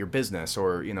your business,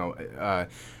 or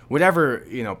whatever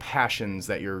passions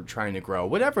that you're trying to grow,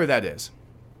 whatever that is,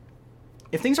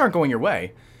 if things aren't going your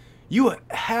way, you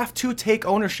have to take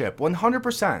ownership.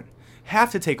 100%.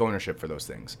 Have to take ownership for those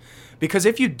things, because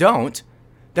if you don't,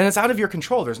 then it's out of your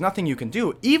control. There's nothing you can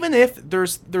do. Even if there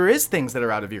is things that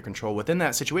are out of your control within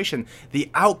that situation, the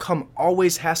outcome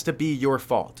always has to be your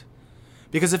fault.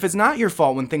 Because if it's not your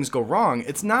fault when things go wrong,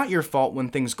 it's not your fault when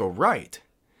things go right.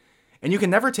 And you can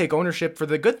never take ownership for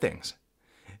the good things.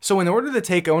 So in order to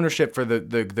take ownership for the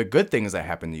good things that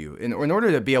happen to you, in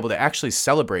order to be able to actually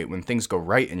celebrate when things go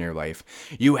right in your life,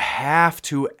 you have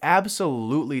to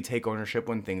absolutely take ownership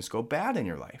when things go bad in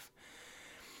your life.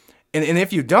 And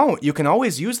if you don't, you can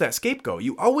always use that scapegoat.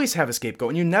 You always have a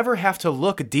scapegoat, and you never have to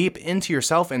look deep into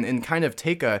yourself and kind of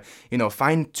take a,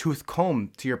 fine-tooth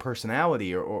comb to your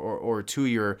personality or to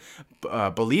your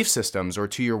belief systems or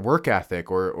to your work ethic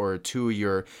or to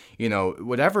your,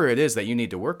 whatever it is that you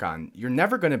need to work on. You're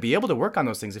never going to be able to work on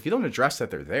those things if you don't address that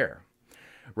they're there.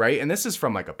 Right. And this is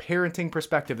from like a parenting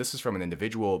perspective. This is from an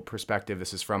individual perspective.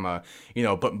 This is from a,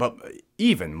 but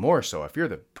even more so, if you're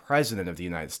the president of the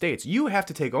United States, you have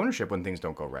to take ownership when things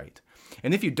don't go right.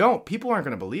 And if you don't, people aren't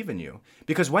going to believe in you,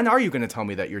 because when are you going to tell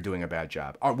me that you're doing a bad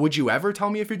job? Or would you ever tell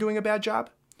me if you're doing a bad job?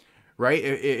 Right.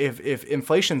 If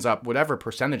inflation's up, whatever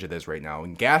percentage it is right now,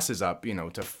 and gas is up, to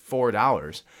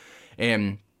 $4,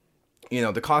 and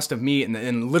the cost of meat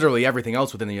and literally everything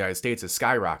else within the United States is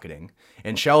skyrocketing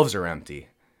and shelves are empty.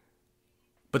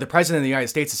 But the president of the United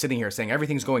States is sitting here saying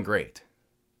everything's going great.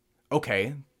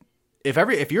 Okay,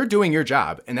 if you're doing your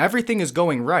job and everything is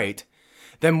going right,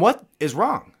 then what is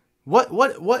wrong?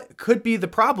 What could be the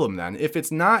problem then if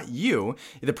it's not you,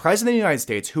 the president of the United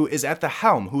States, who is at the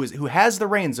helm, who has the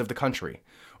reins of the country,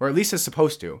 or at least is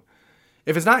supposed to?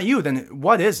 If it's not you, then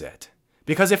what is it?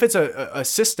 Because if it's a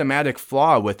systematic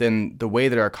flaw within the way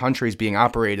that our country is being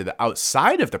operated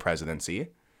outside of the presidency,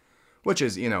 which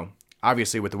is,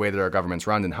 obviously with the way that our government's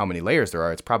run and how many layers there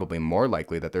are, it's probably more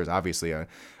likely that there's obviously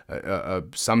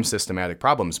some systematic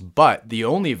problems. But the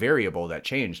only variable that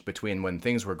changed between when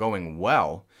things were going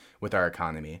well with our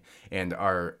economy and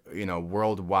our,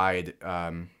 worldwide,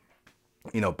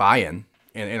 buy-in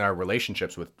and our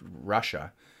relationships with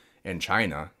Russia and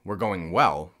China were going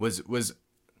well was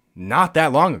not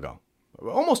that long ago,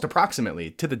 almost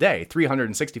approximately to the day,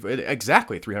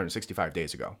 exactly 365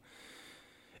 days ago.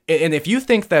 And if you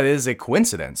think that is a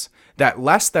coincidence, that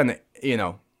less than,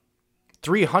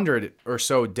 300 or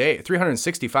so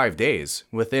 365 days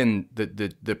within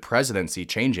the presidency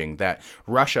changing, that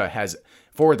Russia has,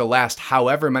 for the last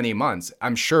however many months,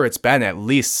 I'm sure it's been at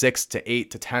least 6 to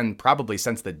 8 to 10, probably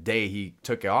since the day he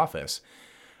took office,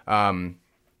 been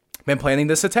planning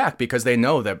this attack because they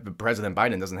know that President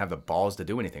Biden doesn't have the balls to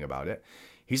do anything about it.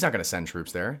 He's not going to send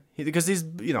troops there because his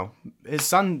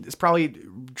son is probably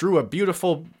drew a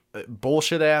beautiful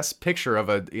bullshit ass picture of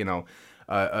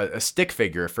a stick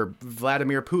figure for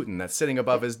Vladimir Putin that's sitting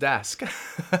above his desk.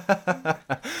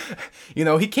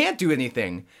 He can't do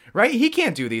anything, right? He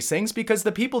can't do these things because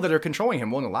the people that are controlling him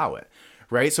won't allow it.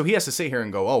 Right. So he has to sit here and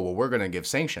go, oh, well, we're going to give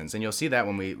sanctions. And you'll see that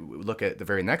when we look at the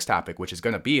very next topic, which is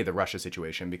going to be the Russia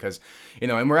situation, because,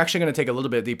 and we're actually going to take a little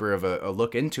bit deeper of a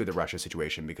look into the Russia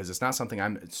situation, because it's not something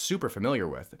I'm super familiar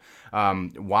with,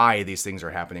 why these things are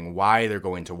happening, why they're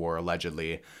going to war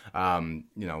allegedly,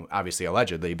 obviously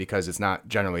allegedly, because it's not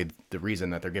generally the reason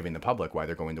that they're giving the public why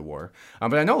they're going to war.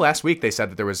 But I know last week they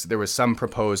said that there was some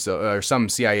proposed or some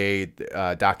CIA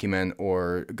document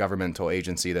or governmental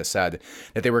agency that said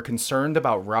that they were concerned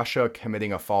about Russia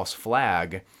committing a false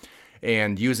flag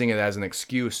and using it as an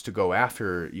excuse to go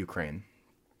after Ukraine.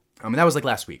 And that was like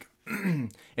last week. And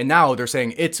now they're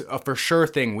saying it's a for sure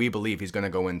thing. We believe he's going to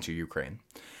go into Ukraine.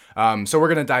 So we're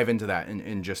going to dive into that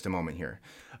in just a moment here.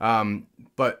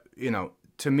 But,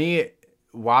 to me,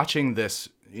 watching this,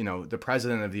 the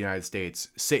president of the United States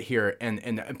sit here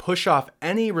and push off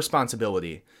any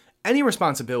responsibility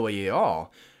at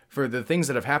all for the things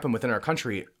that have happened within our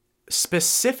country,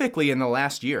 specifically in the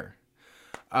last year,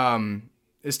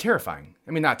 is terrifying.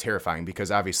 I mean, not terrifying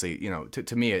because obviously,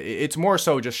 to me, it's more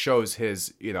so just shows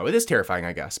his, it is terrifying,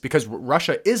 I guess, because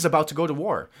Russia is about to go to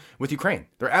war with Ukraine.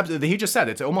 They're absolutely, he just said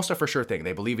it's almost a for sure thing.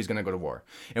 They believe he's going to go to war.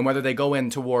 And whether they go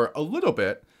into war a little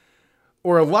bit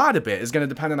or a lot of it is going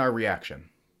to depend on our reaction.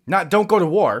 Not don't go to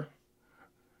war,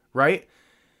 right?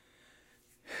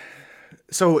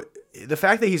 So the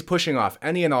fact that he's pushing off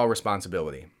any and all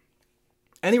responsibility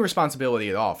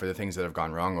at all for the things that have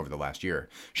gone wrong over the last year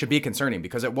should be concerning,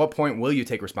 because at what point will you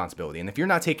take responsibility? And if you're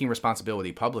not taking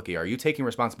responsibility publicly, are you taking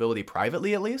responsibility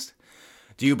privately at least?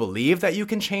 Do you believe that you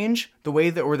can change the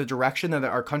way that, or the direction that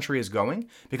our country is going?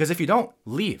 Because if you don't,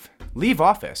 leave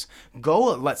office.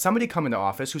 Go let somebody come into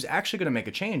office who's actually going to make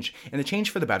a change, and a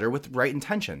change for the better with right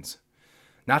intentions.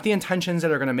 Not the intentions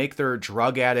that are going to make their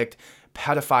drug addict,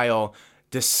 pedophile,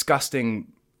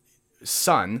 disgusting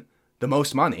son the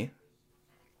most money.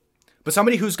 but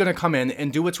somebody who's going to come in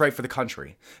and do what's right for the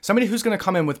country. Somebody who's going to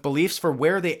come in with beliefs for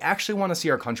where they actually want to see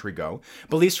our country go,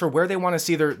 beliefs for where they want to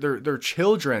see their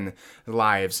children's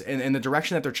lives and the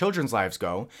direction that their children's lives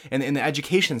go, and in the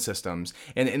education systems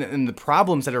and the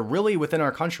problems that are really within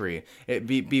our country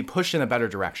be pushed in a better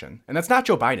direction. And that's not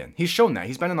Joe Biden. He's shown that.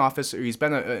 He's been in office, or he's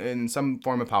been in some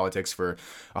form of politics for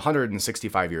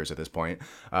 165 years at this point.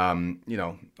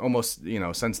 Almost,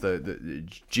 since the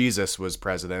Jesus was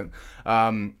president.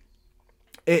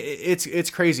 It's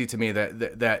crazy to me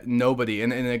that nobody,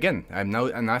 and again, I'm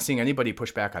not seeing anybody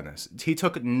push back on this. He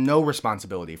took no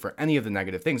responsibility for any of the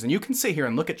negative things. And you can sit here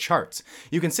and look at charts.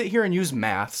 You can sit here and use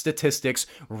math, statistics,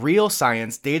 real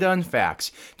science, data, and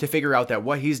facts to figure out that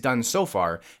what he's done so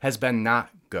far has been not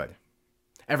good.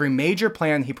 Every major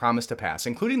plan he promised to pass,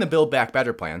 including the Build Back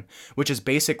Better plan, which is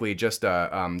basically just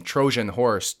a Trojan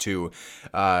horse to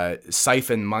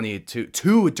siphon money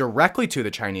to directly to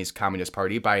the Chinese Communist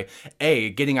Party by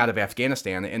getting out of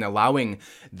Afghanistan and allowing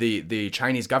the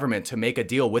Chinese government to make a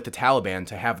deal with the Taliban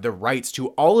to have the rights to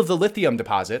all of the lithium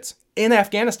deposits in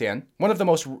Afghanistan, one of the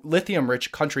most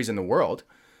lithium-rich countries in the world.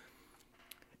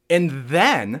 And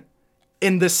then,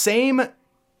 in the same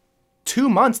 2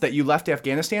 months that you left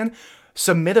Afghanistan,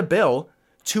 submit a bill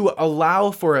to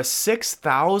allow for a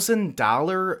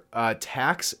 $6,000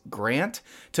 tax grant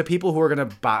to people who are going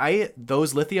to buy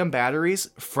those lithium batteries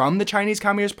from the Chinese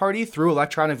Communist Party through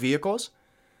electronic vehicles.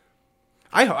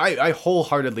 I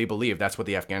wholeheartedly believe that's what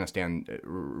the Afghanistan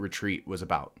retreat was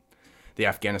about. The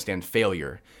Afghanistan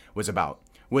failure was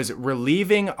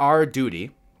relieving our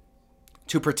duty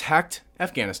to protect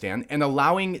Afghanistan and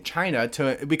allowing China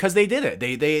to, because they did it.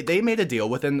 They made a deal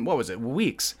within,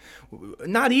 weeks,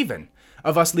 not even,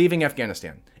 of us leaving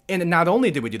Afghanistan. And not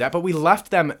only did we do that, but we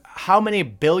left them how many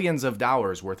billions of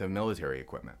dollars worth of military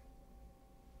equipment.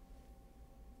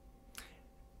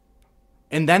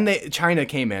 And then China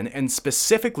came in and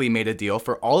specifically made a deal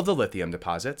for all of the lithium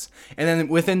deposits. And then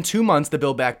within 2 months, the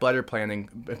Build Back Better plan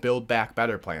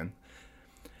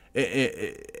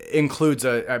it includes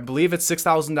I believe it's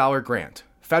 $6,000 grant,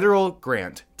 federal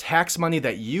grant, tax money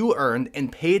that you earned and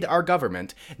paid our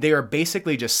government. They are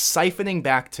basically just siphoning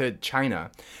back to China.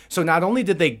 So not only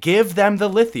did they give them the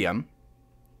lithium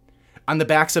on the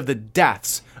backs of the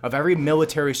deaths of every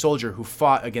military soldier who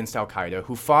fought against Al-Qaeda,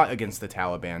 who fought against the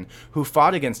Taliban, who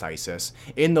fought against ISIS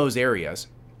in those areas,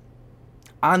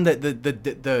 on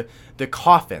the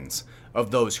coffins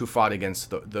of those who fought against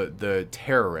the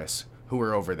terrorists who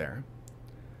were over there.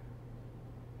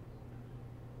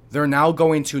 They're now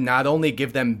going to not only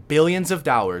give them billions of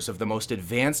dollars of the most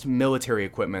advanced military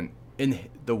equipment in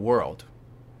the world,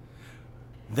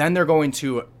 then they're going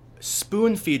to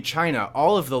spoon feed China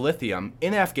all of the lithium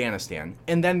in Afghanistan,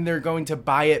 and then they're going to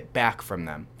buy it back from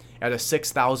them at a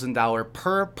 $6,000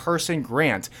 per person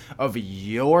grant of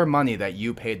your money that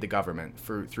you paid the government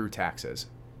through taxes.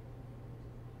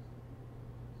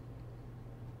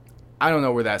 I don't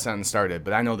know where that sentence started,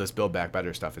 but I know this Build Back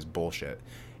Better stuff is bullshit.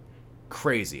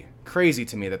 Crazy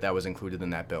to me that was included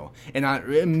in that bill. And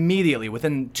immediately,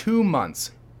 within 2 months,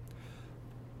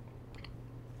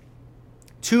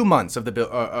 2 months of the bill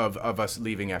of us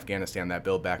leaving Afghanistan, that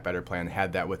Build Back Better plan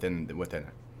had that within it.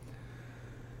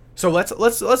 So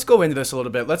let's go into this a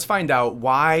little bit. Let's find out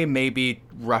why maybe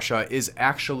Russia is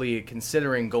actually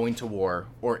considering going to war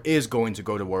or is going to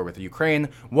go to war with Ukraine,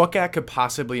 what that could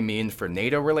possibly mean for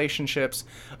NATO relationships,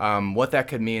 what that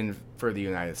could mean for the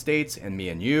United States and me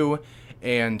and you,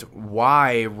 and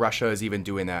why Russia is even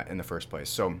doing that in the first place.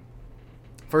 So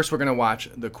first we're going to watch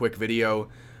the quick video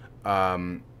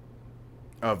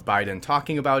of Biden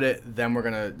talking about it. Then we're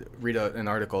going to read an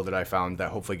article that I found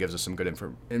that hopefully gives us some good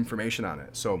information on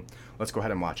it. So let's go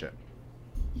ahead and watch it.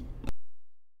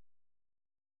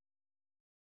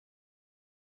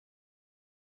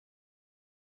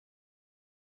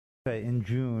 In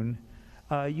June,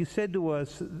 you said to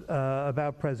us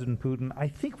about President Putin, I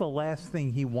think the last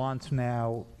thing he wants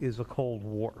now is a Cold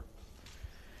War.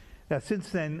 Now, since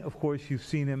then, of course, you've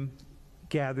seen him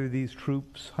gather these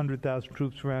troops, 100,000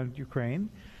 troops around Ukraine.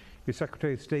 Your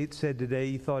Secretary of State said today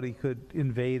he thought he could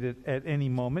invade it at any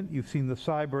moment. You've seen the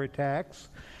cyber attacks,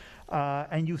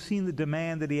 and you've seen the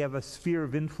demand that he have a sphere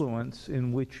of influence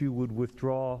in which you would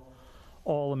withdraw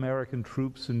all American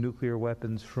troops and nuclear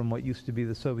weapons from what used to be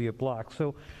the Soviet bloc.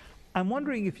 So I'm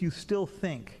wondering if you still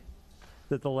think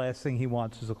that the last thing he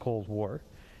wants is a Cold War.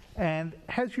 And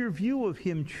has your view of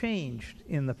him changed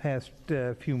in the past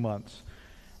few months?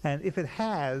 And if it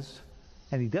has,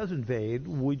 and he does invade,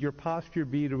 would your posture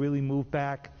be to really move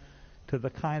back to the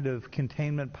kind of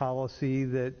containment policy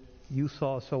that you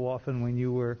saw so often when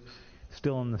you were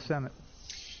still in the Senate?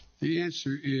 The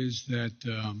answer is that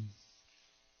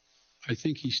I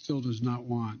think he still does not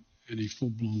want any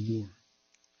full-blown war,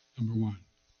 number one.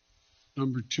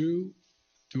 Number two,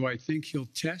 do I think he'll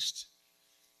test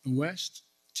the West,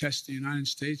 test the United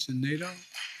States and NATO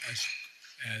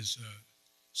as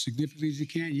significantly as he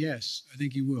can? Yes, I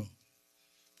think he will.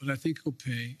 But I think he'll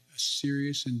pay a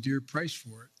serious and dear price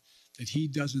for it that he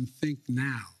doesn't think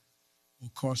now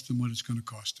will cost him what it's going to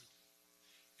cost him.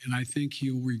 And I think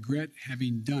he'll regret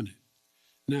having done it.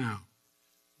 Now,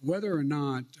 whether or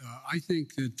not, I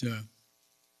think that,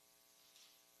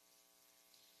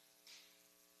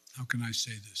 how can I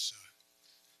say this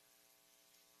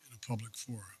in a public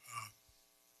forum?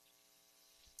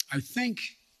 I think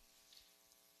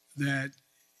that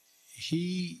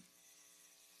he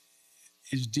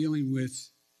is dealing with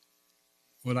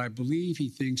what I believe he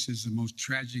thinks is the most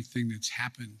tragic thing that's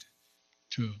happened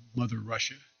to Mother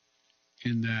Russia,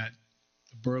 in that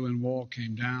the Berlin Wall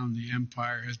came down, the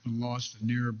empire has been lost, the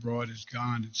near abroad is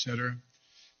gone, etc.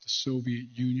 The Soviet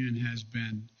Union has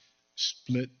been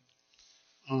split.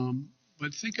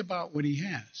 But think about what he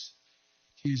has.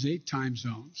 He has 8 time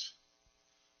zones,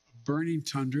 a burning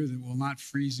tundra that will not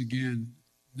freeze again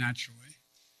naturally,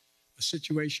 a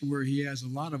situation where he has a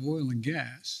lot of oil and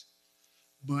gas,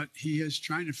 but he is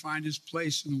trying to find his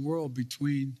place in the world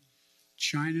between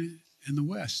China and the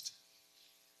West.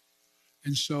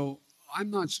 And so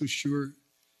I'm not so sure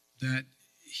that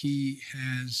he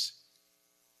has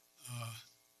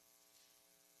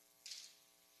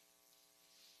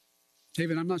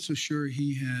David, I'm not so sure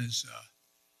he is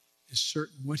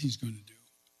certain what he's going to do.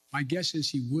 My guess is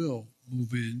he will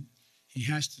move in. He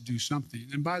has to do something.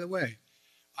 And by the way,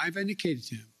 I've indicated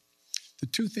to him the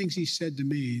 2 things he said to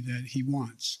me that he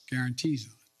wants guarantees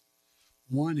on.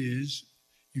 One is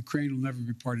Ukraine will never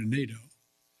be part of NATO.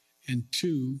 And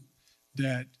 2,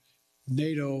 that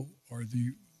NATO or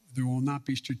there will not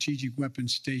be strategic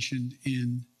weapons stationed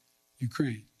in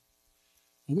Ukraine.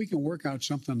 Well, we can work out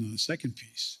something on the second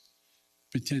piece,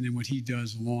 pretending what he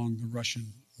does along the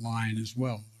Russian line as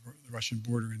well, the Russian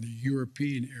border in the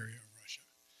European area of Russia.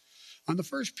 On the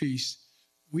first piece,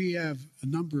 we have a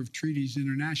number of treaties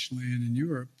internationally and in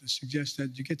Europe that suggest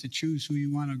that you get to choose who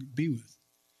you want to be with.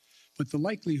 But the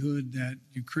likelihood that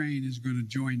Ukraine is going to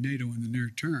join NATO in the near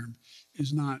term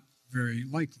is not very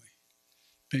likely,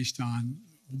 based on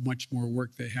much more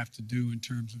work they have to do in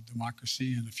terms of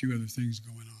democracy and a few other things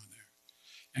going on there,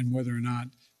 and whether or not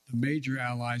the major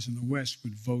allies in the West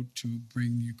would vote to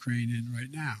bring Ukraine in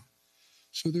right now.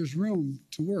 So there's room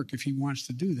to work if he wants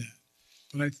to do that.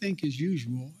 But I think, as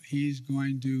usual, he's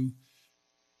going to,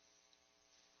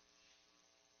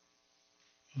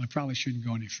 well, I probably shouldn't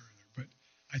go any further, but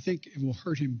I think it will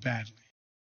hurt him badly.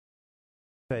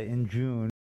 In June.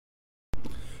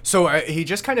 So he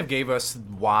just kind of gave us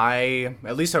why,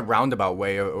 at least a roundabout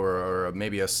way, or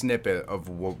maybe a snippet of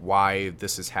why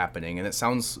this is happening. And it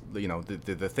sounds,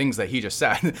 the things that he just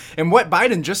said. And what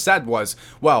Biden just said was,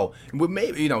 well,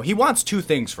 maybe, he wants 2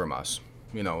 things from us,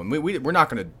 and we're not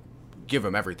going to give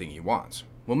him everything he wants.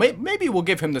 Well, maybe we'll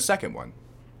give him the second one.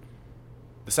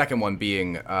 The second one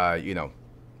being,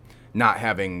 not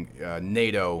having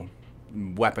NATO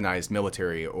weaponized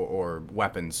military or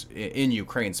weapons in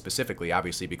Ukraine specifically,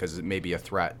 obviously, because it may be a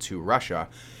threat to Russia.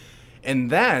 And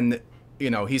then,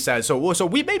 he says, so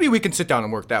maybe we can sit down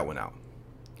and work that one out.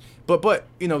 But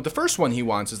the first one he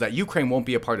wants is that Ukraine won't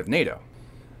be a part of NATO.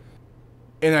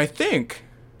 And I think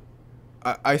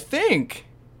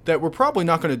that we're probably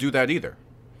not going to do that either.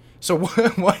 So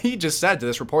what he just said to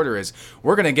this reporter is,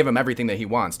 we're going to give him everything that he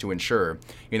wants to ensure,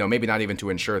 maybe not even to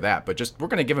ensure that, but just we're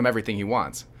going to give him everything he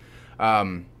wants.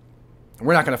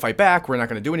 We're not going to fight back. We're not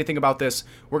going to do anything about this.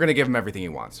 We're going to give him everything he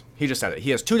wants. He just said it. He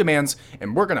has 2 demands,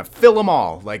 and we're going to fill them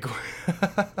all. Like,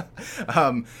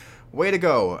 way to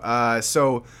go.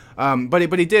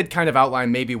 But he did kind of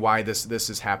outline maybe why this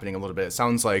is happening a little bit. It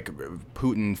sounds like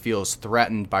Putin feels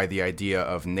threatened by the idea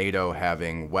of NATO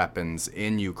having weapons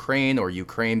in Ukraine, or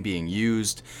Ukraine being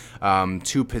used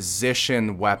to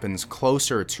position weapons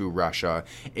closer to Russia,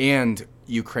 and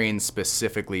Ukraine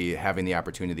specifically having the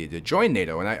opportunity to join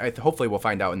NATO. And I hopefully we'll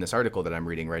find out in this article that I'm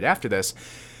reading right after this,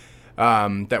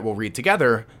 that we'll read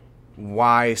together,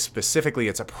 why specifically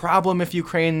it's a problem if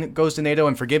Ukraine goes to NATO.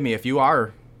 And forgive me if you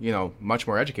are, much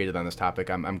more educated on this topic.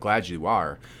 I'm glad you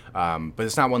are. But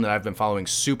it's not one that I've been following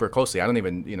super closely. I don't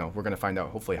even, we're going to find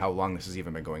out hopefully how long this has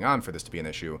even been going on for this to be an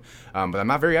issue. But I'm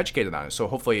not very educated on it. So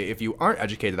hopefully if you aren't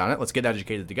educated on it, let's get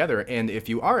educated together. And if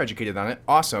you are educated on it,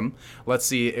 awesome. Let's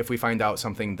see if we find out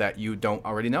something that you don't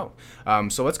already know.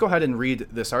 So let's go ahead and read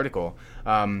this article.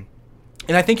 And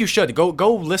I think you should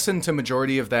go listen to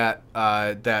majority of that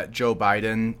Joe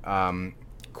Biden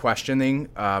questioning.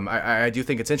 I do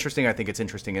think it's interesting. I think it's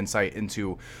interesting insight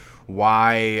into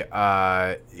why,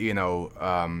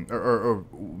 or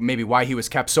maybe why he was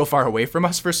kept so far away from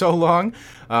us for so long,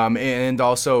 and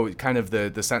also kind of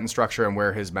the sentence structure and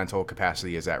where his mental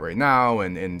capacity is at right now,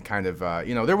 and kind of,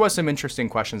 there was some interesting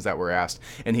questions that were asked,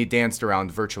 and he danced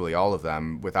around virtually all of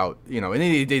them without, and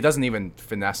he doesn't even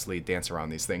finessely dance around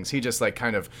these things. He just like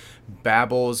kind of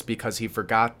babbles because he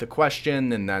forgot the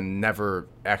question and then never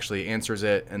actually answers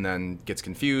it, and then gets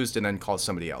confused and then calls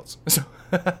somebody else. So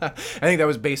I think that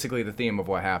was basically the theme of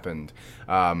what happened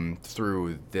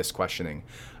through this questioning.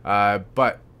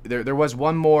 But there was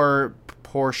one more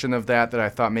portion of that I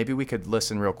thought maybe we could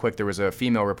listen real quick. There was a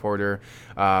female reporter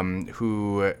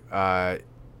who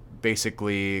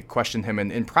basically questioned him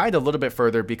and pried a little bit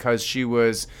further because she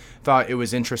thought it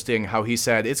was interesting how he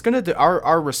said it's going to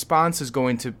our response is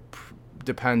going to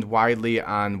depend widely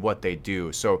on what they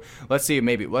do. So let's see,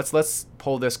 maybe let's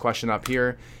pull this question up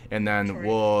here, and then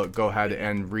we'll go ahead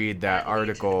and read that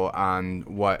article on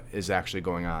what is actually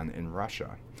going on in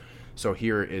Russia. So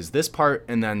here is this part,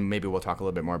 and then maybe we'll talk a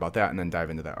little bit more about that and then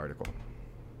dive into that article.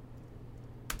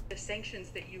 The sanctions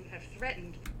that you have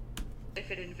threatened, if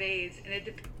it invades, and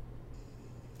it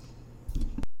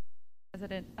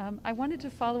President, I wanted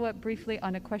to follow up briefly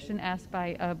on a question asked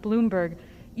by Bloomberg.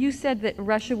 You said that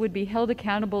Russia would be held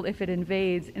accountable if it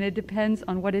invades, and it depends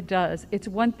on what it does. It's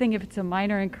one thing if it's a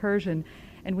minor incursion,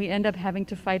 and we end up having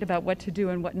to fight about what to do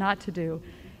and what not to do.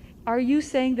 Are you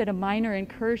saying that a minor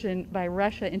incursion by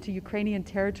Russia into Ukrainian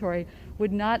territory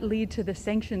would not lead to the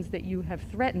sanctions that you have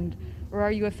threatened, or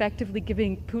are you effectively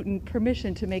giving Putin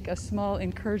permission to make a small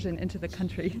incursion into the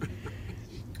country?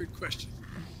 Good question.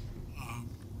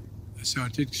 That's how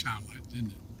it did sound like, didn't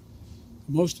it?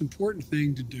 The most important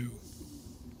thing to do,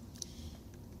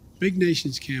 big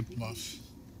nations can't bluff,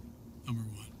 number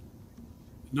one.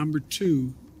 Number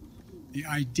two, the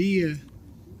idea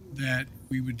that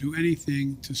we would do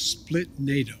anything to split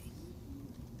NATO,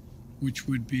 which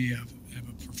would have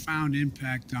a profound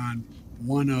impact on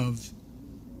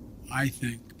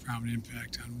profound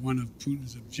impact on one of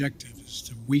Putin's objectives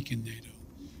to weaken NATO,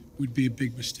 would be a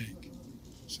big mistake.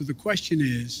 So the question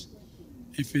is,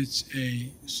 if it's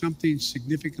something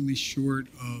significantly short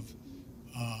of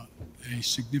a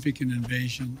significant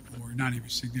invasion, or not even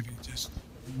significant, just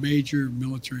major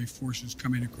military forces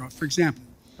coming across. For example,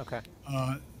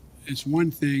 it's one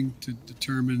thing to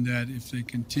determine that if they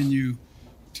continue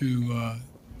to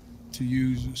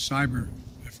use cyber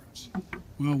efforts,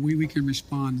 well, we can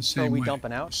respond the same way. So we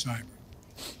dumping out cyber.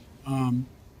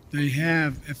 They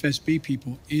have FSB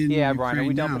people in Ukraine Brian, are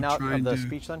we dumping now out trying of the to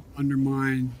speech then?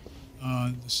 undermine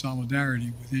the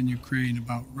solidarity within Ukraine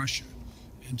about Russia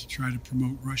and to try to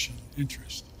promote Russian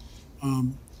interest.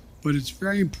 But it's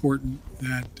very important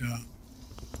that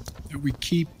we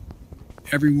keep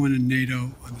everyone in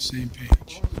NATO on the same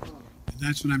page. And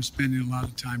that's what I'm spending a lot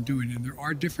of time doing. And there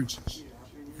are differences.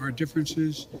 There are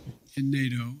differences in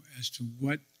NATO as to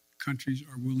what countries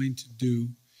are willing to do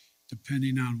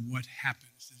depending on what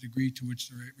happens, the degree to which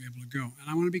they're able to go. And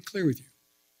I want to be clear with you.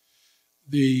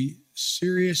 The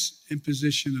serious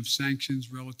imposition of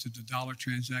sanctions relative to dollar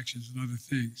transactions and other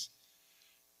things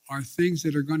are things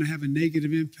that are going to have a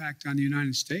negative impact on the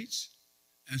United States,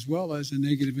 as well as a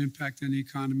negative impact on the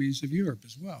economies of Europe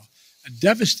as well, a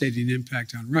devastating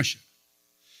impact on Russia.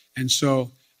 And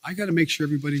so I got to make sure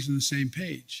everybody's on the same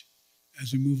page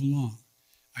as we move along.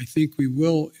 I think we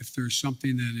will if there's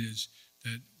something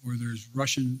where there's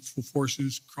Russian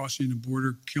forces crossing the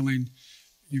border, killing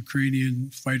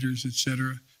Ukrainian fighters,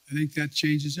 etc. I think that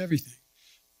changes everything.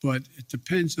 But it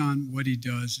depends on what he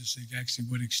does, as to actually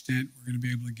what extent we're going to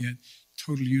be able to get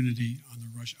total unity on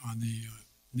the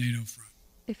NATO front.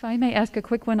 If I may ask a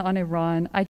quick one on Iran,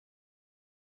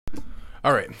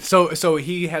 All right, so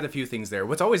he had a few things there.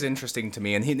 What's always interesting to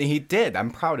me, and he did, I'm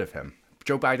proud of him.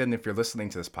 Joe Biden, if you're listening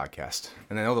to this podcast,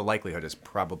 and I know the likelihood is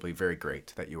probably very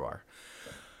great that you are,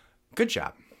 good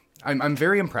job. I'm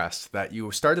very impressed that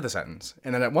you started the sentence,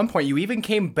 and then at one point you even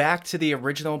came back to the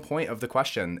original point of the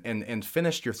question and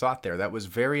finished your thought there. That was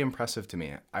very impressive to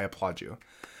me. I applaud you.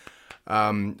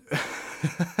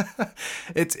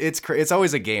 It's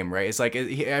always a game, right? It's like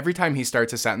every time he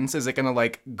starts a sentence, is it gonna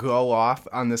like go off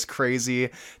on this crazy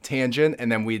tangent,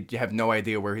 and then we have no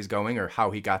idea where he's going or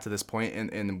how he got to this point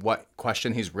and what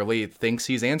question he's really thinks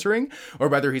he's answering, or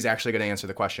whether he's actually going to answer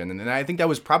the question. And I think that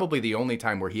was probably the only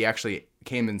time where he actually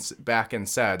came back and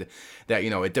said that,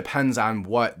 it depends on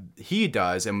what he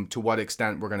does and to what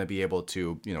extent we're going to be able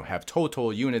to, have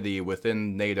total unity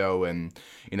within NATO and,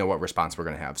 what response we're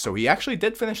going to have. So he actually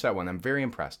did finish that one. I'm very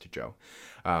impressed, Joe.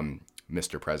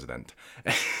 Mr. President.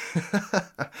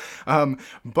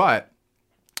 But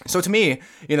so to me,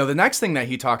 the next thing that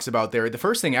he talks about there, the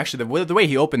first thing, actually, the way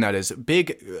he opened that is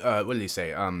big, what did he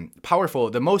say?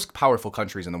 The most powerful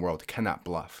countries in the world cannot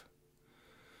bluff.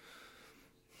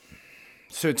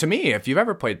 So to me, if you've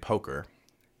ever played poker,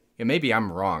 and maybe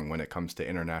I'm wrong when it comes to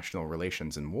international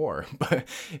relations and war, but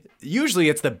usually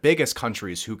it's the biggest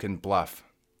countries who can bluff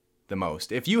the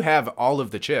most. If you have all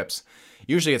of the chips,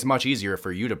 usually it's much easier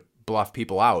for you to bluff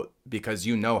people out because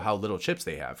you know how little chips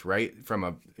they have, right? From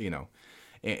a,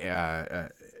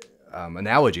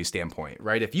 analogy standpoint,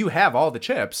 right? If you have all the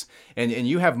chips and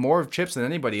you have more chips than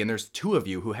anybody, and there's 2 of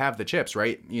you who have the chips,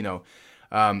 right?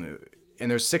 And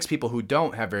there's 6 people who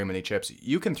don't have very many chips,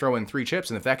 you can throw in 3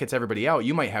 chips, and if that gets everybody out,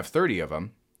 you might have 30 of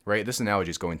them, right? This analogy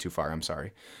is going too far. I'm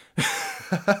sorry.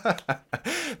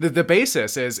 The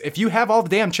basis is if you have all the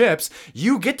damn chips,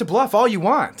 you get to bluff all you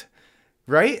want,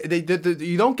 right?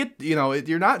 You don't get,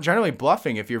 you're not generally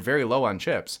bluffing if you're very low on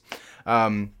chips.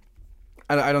 I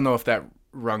don't know if that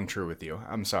rung true with you.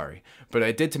 I'm sorry. But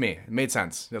it did to me. It made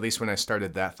sense, at least when I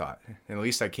started that thought. And at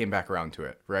least I came back around to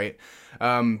it, right?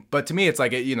 But to me, it's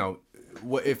like,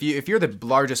 if you're the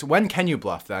largest, when can you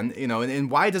bluff then?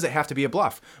 And why does it have to be a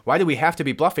bluff? Why do we have to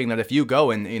be bluffing that if you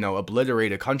go and,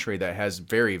 obliterate a country that has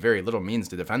very, very little means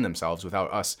to defend themselves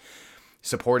without us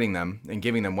supporting them and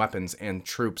giving them weapons and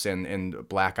troops and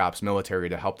black ops military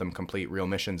to help them complete real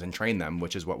missions and train them,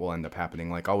 which is what will end up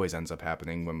happening, like always ends up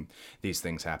happening when these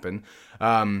things happen.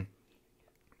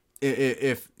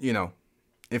 If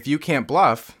you can't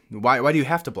bluff, why do you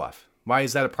have to bluff? Why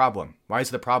is that a problem? Why is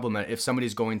it a problem that if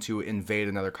somebody's going to invade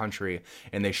another country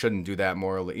and they shouldn't do that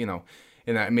morally,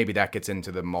 and maybe that gets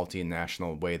into the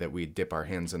multinational way that we dip our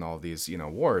hands in all these,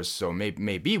 wars. So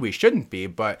maybe we shouldn't be,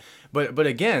 but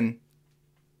again,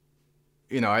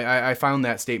 I found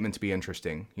that statement to be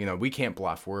interesting. We can't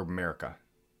bluff. We're America.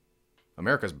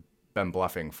 America's been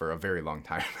bluffing for a very long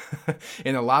time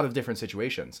in a lot of different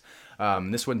situations.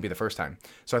 This wouldn't be the first time.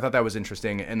 So I thought that was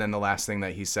interesting. And then the last thing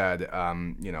that he said,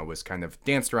 was kind of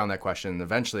danced around that question. And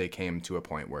eventually it came to a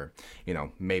point where,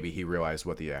 maybe he realized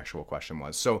what the actual question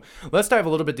was. So let's dive a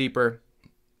little bit deeper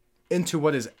into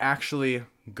what is actually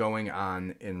going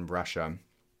on in Russia.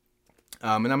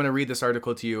 And I'm going to read this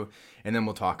article to you, and then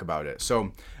we'll talk about it.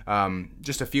 So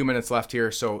just a few minutes left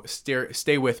here, so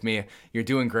stay with me. You're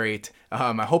doing great.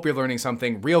 I hope you're learning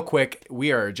something. Real quick,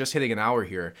 we are just hitting an hour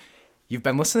here. You've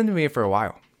been listening to me for a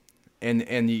while,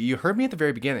 and you heard me at the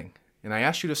very beginning, and I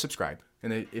asked you to subscribe.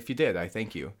 And if you did, I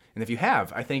thank you. And if you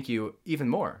have, I thank you even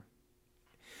more.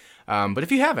 But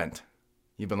if you haven't,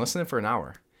 you've been listening for an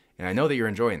hour, and I know that you're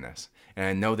enjoying this. And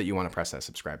I know that you want to press that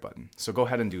subscribe button. So go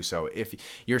ahead and do so. If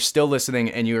you're still listening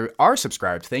and you are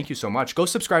subscribed, thank you so much. Go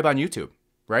subscribe on YouTube,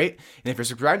 right? And if you're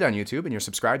subscribed on YouTube and you're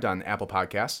subscribed on Apple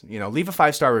Podcasts, leave a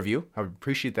 5-star review. I would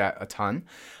appreciate that a ton.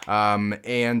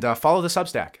 And follow the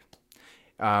Substack.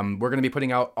 We're going to be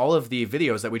putting out all of the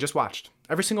videos that we just watched.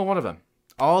 Every single one of them.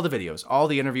 All the videos, all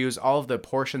the interviews, all of the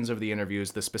portions of the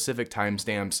interviews, the specific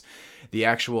timestamps, the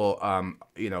actual,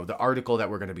 the article that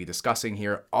we're going to be discussing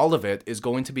here, all of it is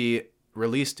going to be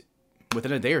released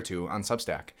within a day or two on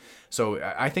Substack. So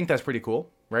I think that's pretty cool,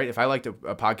 right? If I liked a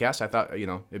podcast, I thought,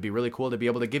 it'd be really cool to be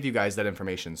able to give you guys that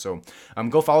information. So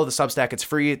go follow the Substack. It's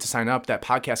free to sign up. That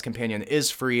podcast companion is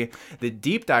free. The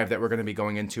deep dive that we're going to be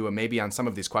going into, and maybe on some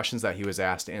of these questions that he was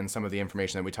asked and some of the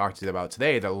information that we talked about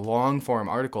today, the long form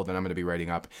article that I'm going to be writing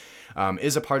up,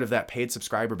 is a part of that paid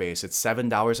subscriber base. It's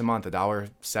 $7 a month,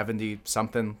 $1.70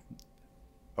 something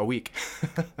a week.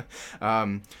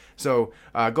 So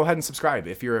go ahead and subscribe.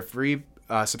 If you're a free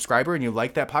subscriber and you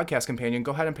like that podcast companion,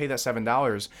 go ahead and pay that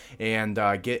 $7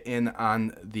 and get in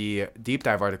on the deep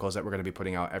dive articles that we're going to be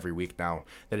putting out every week now.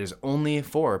 That is only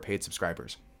for paid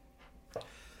subscribers.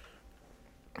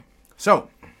 So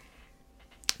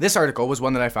this article was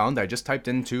one that I found. I just typed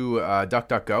into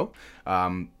DuckDuckGo.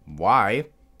 Why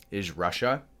is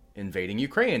Russia invading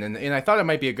Ukraine? And I thought it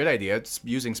might be a good idea,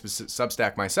 using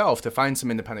Substack myself, to find some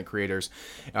independent creators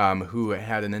who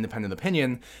had an independent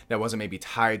opinion that wasn't maybe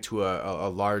tied to a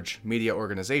large media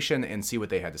organization, and see what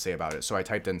they had to say about it. So I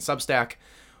typed in Substack,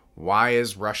 why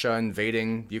is Russia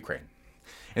invading Ukraine?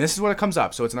 And this is what it comes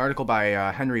up. So it's an article by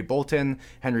Henry Bolton.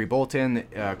 Henry Bolton,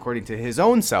 according to his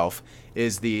own self,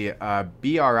 is the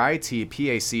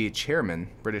BRITPAC chairman,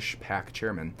 British PAC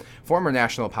chairman, former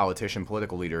national politician,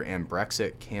 political leader, and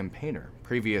Brexit campaigner,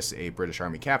 previous a British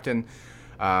Army captain,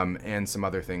 and some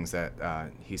other things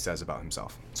that he says about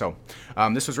himself. So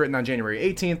this was written on January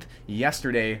 18th,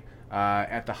 yesterday,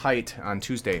 at the height on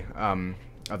Tuesday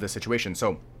of this situation.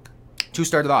 So To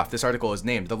start it off, this article is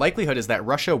named, "The likelihood is that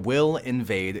Russia will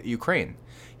invade Ukraine.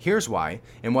 Here's why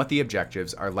and what the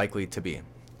objectives are likely to be."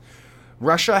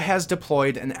 Russia has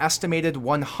deployed an estimated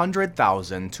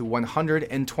 100,000 to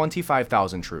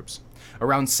 125,000 troops,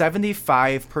 around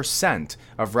 75%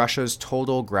 of Russia's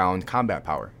total ground combat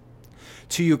power,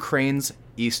 to Ukraine's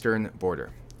eastern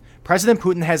border. President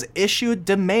Putin has issued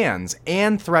demands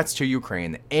and threats to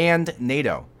Ukraine, and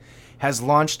NATO has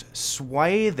launched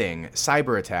scathing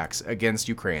cyber attacks against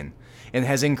Ukraine and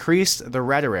has increased the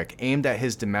rhetoric aimed at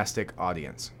his domestic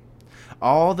audience.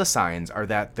 All the signs are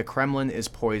that the Kremlin is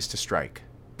poised to strike.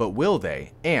 But will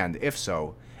they? And if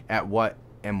so, at what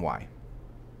and why?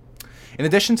 In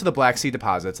addition to the Black Sea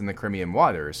deposits in the Crimean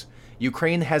waters,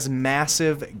 Ukraine has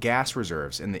massive gas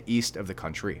reserves in the east of the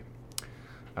country.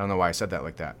 I don't know why I said that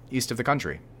like that. East of the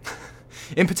country.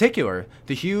 In particular,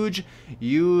 the huge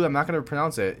I'm not going to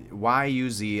pronounce it,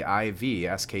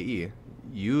 Yuzivske,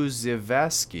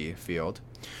 Yuzivesky field.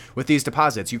 With these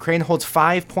deposits, Ukraine holds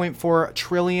 5.4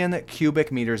 trillion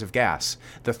cubic meters of gas,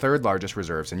 the third largest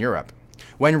reserves in Europe.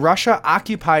 When Russia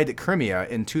occupied Crimea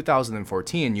in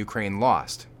 2014, Ukraine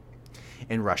lost,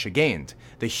 and Russia gained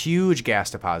the huge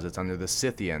gas deposits under the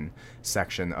Scythian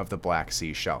section of the Black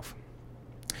Sea Shelf.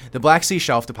 The Black Sea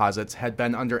Shelf deposits had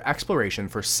been under exploration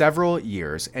for several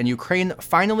years, and Ukraine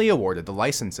finally awarded the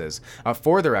licenses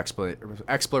for their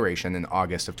exploration in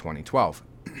August of 2012.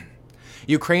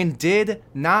 Ukraine did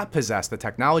not possess the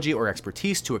technology or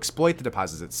expertise to exploit the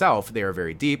deposits itself. They are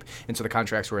very deep, and so the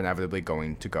contracts were inevitably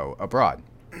going to go abroad.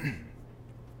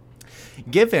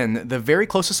 Given the very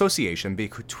close association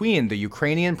between the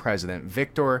Ukrainian president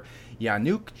Viktor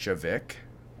Yanukovych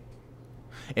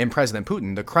and President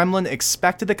Putin, the Kremlin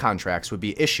expected the contracts would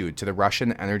be issued to the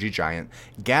Russian energy giant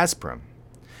Gazprom.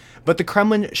 But the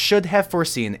Kremlin should have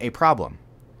foreseen a problem.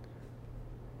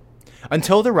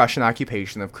 Until the Russian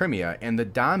occupation of Crimea and the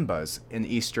Donbas in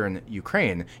eastern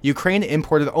Ukraine, Ukraine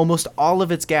imported almost all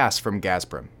of its gas from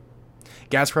Gazprom.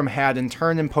 Gazprom had in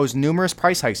turn imposed numerous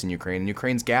price hikes in Ukraine, and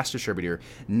Ukraine's gas distributor,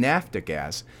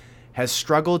 Naftogaz, has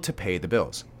struggled to pay the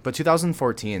bills. But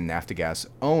 2014, Naftogaz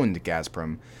owed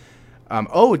Gazprom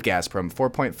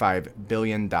 $4.5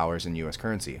 billion in U.S.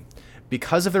 currency.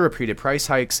 Because of the repeated price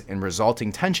hikes and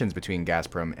resulting tensions between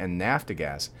Gazprom and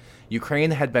Naftogaz,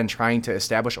 Ukraine had been trying to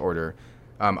establish other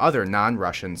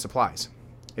non-Russian supplies.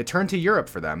 It turned to Europe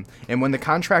for them, and when the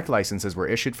contract licenses were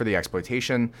issued for the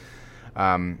exploitation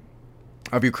of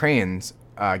Ukraine's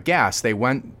gas, they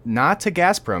went not to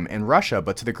Gazprom and Russia,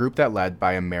 but to the group that led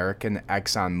by American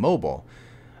ExxonMobil.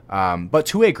 And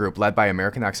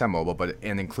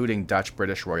including Dutch,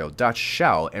 British Royal Dutch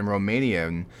Shell, and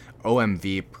Romanian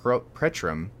OMV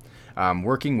Petrom,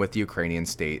 working with the Ukrainian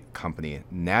state company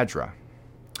Nadra.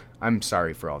 I'm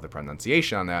sorry for all the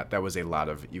pronunciation on that. That was a lot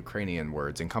of Ukrainian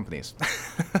words and companies.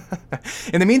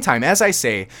 In the meantime, as I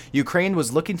say, Ukraine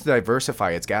was looking to diversify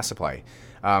its gas supply.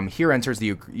 Here enters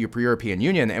the European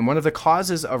Union, and one of the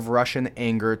causes of Russian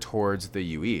anger towards the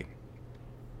UE.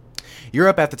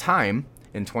 Europe at the time,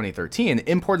 in 2013,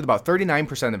 imported about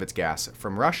 39% of its gas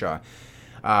from Russia.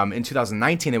 In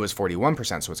 2019, it was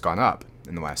 41%, so it's gone up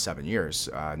in the last 9 years.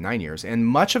 And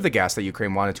much of the gas that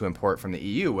Ukraine wanted to import from the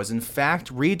EU was in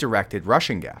fact redirected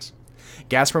Russian gas.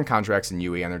 Gazprom contracts and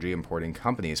UE energy importing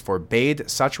companies forbade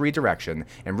such redirection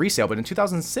and resale, but in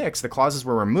 2006, the clauses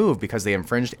were removed because they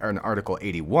infringed on Article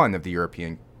 81 of the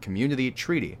European Community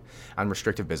Treaty on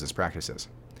restrictive business practices.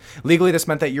 Legally, this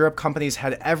meant that Europe companies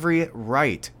had every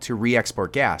right to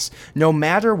re-export gas, no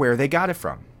matter where they got it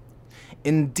from.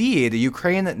 Indeed,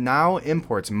 Ukraine now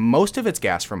imports most of its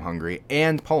gas from Hungary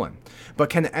and Poland. But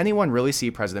can anyone really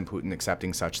see President Putin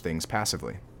accepting such things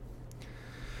passively?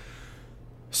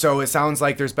 So it sounds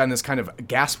like there's been this kind of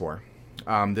gas war,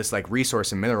 this like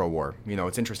resource and mineral war. You know,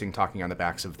 it's interesting talking on the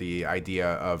backs of the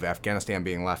idea of Afghanistan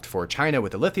being left for China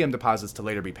with the lithium deposits to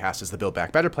later be passed as the Build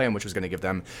Back Better plan, which was going to give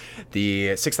them the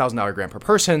 $6,000 grant per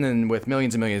person. And with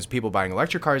millions and millions of people buying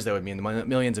electric cars, that would mean the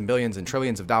millions and billions and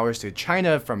trillions of dollars to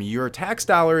China from your tax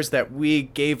dollars that we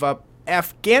gave up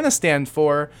Afghanistan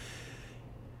for.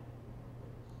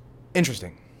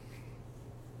 Interesting.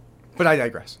 But I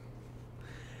digress.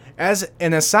 As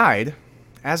an aside,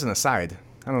 I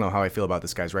don't know how I feel about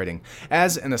this guy's writing.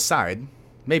 As an aside,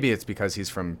 maybe it's because he's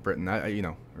from Britain,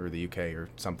 or the UK or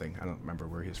something. I don't remember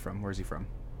where he's from. Where's he from?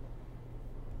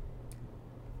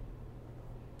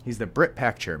 He's the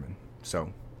BritPac chairman,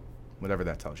 so whatever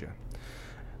that tells you.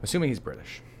 Assuming he's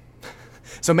British.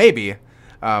 So maybe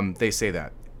they say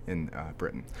that in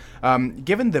Britain.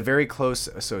 Given the very close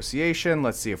association,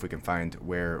 let's see if we can find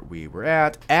where we were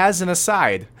at. As an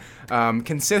aside,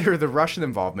 consider the Russian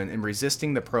involvement in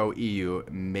resisting the pro-EU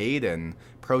Maidan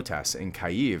protests in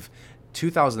Kyiv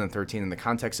 2013 in the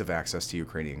context of access to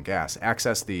Ukrainian gas.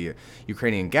 Access to the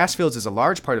Ukrainian gas fields is a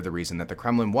large part of the reason that the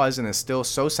Kremlin was and is still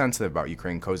so sensitive about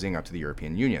Ukraine cozying up to the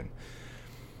European Union.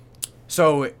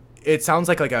 So it sounds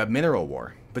like a mineral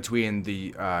war between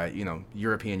the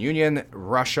European Union,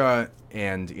 Russia,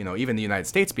 and even the United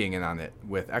States being in on it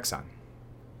with Exxon.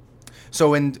 So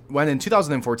when in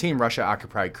 2014 Russia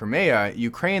occupied Crimea,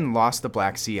 Ukraine lost the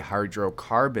Black Sea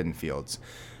hydrocarbon fields.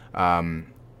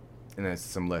 And there's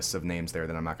some lists of names there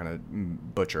that I'm not going to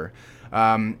butcher,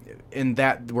 and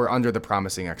that were under the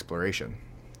promising exploration.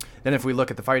 Then if we look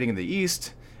at the fighting in the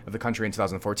east of the country in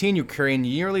 2014, Ukraine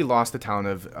nearly lost the town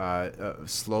of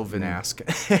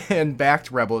Sloviansk and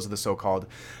backed rebels of the so-called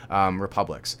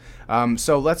republics.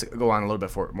 So let's go on a little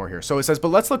bit more here. So it says, but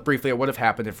let's look briefly at what would have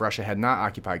happened if Russia had not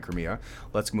occupied Crimea.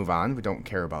 Let's move on. We don't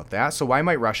care about that. So why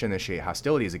might Russia initiate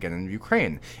hostilities again in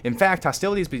Ukraine? In fact,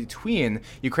 hostilities between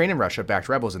Ukraine and Russia-backed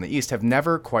rebels in the east have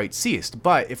never quite ceased.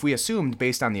 But if we assumed,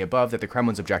 based on the above, that the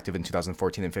Kremlin's objective in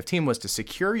 2014 and 15 was to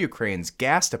secure Ukraine's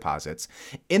gas deposits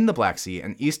in the Black Sea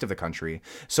and east of the country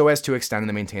so as to extend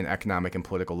and maintain economic and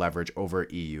political leverage over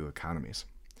EU economies.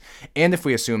 And if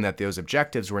we assume that those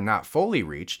objectives were not fully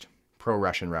reached,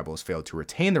 pro-Russian rebels failed to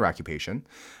retain their occupation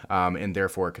and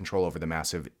therefore control over the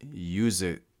massive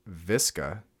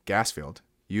Yuzivska gas field,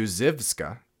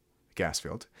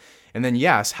 and then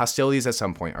yes, hostilities at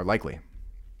some point are likely.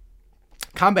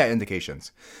 Combat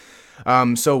indications.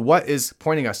 So what is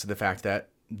pointing us to the fact that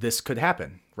this could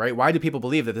happen, right? Why do people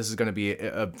believe that this is going to be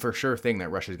a for sure thing that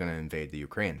Russia is going to invade the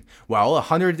Ukraine? Well,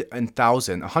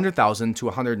 100,000 to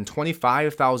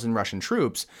 125,000 Russian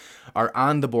troops are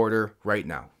on the border right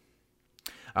now.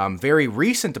 Very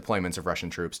recent deployments of Russian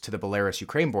troops to the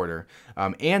Belarus-Ukraine border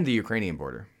and the Ukrainian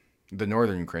border, the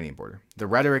northern Ukrainian border. The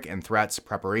rhetoric and threats,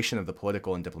 preparation of the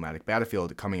political and diplomatic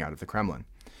battlefield coming out of the Kremlin.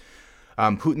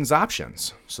 Putin's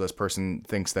options. So this person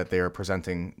thinks that they are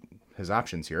presenting his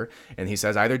options here, and he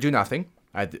says either do nothing.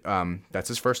 That's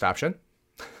his first option.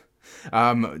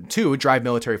 2, drive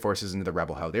military forces into the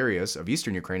rebel-held areas of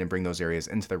eastern Ukraine and bring those areas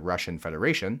into the Russian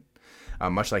Federation,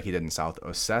 much like he did in South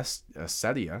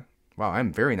Ossetia. Wow,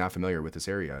 I'm very not familiar with this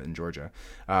area in Georgia,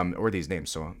 or these names,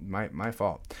 so my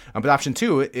fault. But option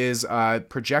 2 is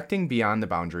projecting beyond the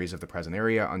boundaries of the present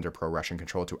area under pro-Russian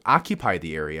control to occupy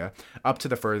the area up to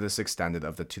the furthest extended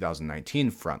of the 2019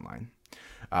 front line.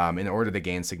 In order to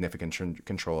gain significant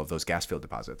control of those gas field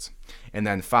deposits. And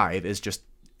then 5 is just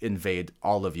invade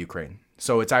all of Ukraine.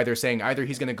 So it's either saying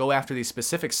he's going to go after these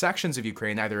specific sections of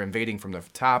Ukraine, either invading from the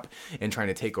top and trying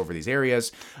to take over these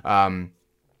areas,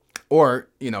 or,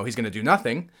 he's going to do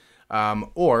nothing,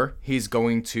 or he's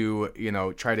going to,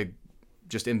 try to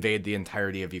just invade the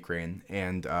entirety of Ukraine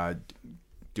and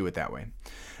do it that way.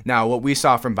 Now, what we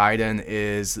saw from Biden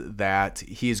is that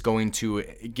he's going to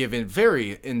give a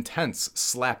very intense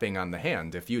slapping on the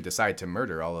hand if you decide to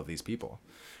murder all of these people,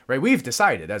 right? We've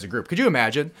decided as a group. Could you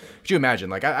imagine?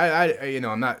 Like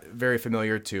I'm not very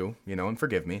familiar too, and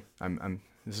forgive me.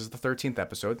 This is the 13th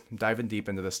episode. I'm diving deep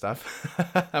into this stuff.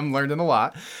 I'm learning a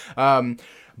lot.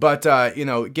 But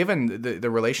given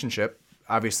the relationship,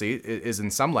 obviously, is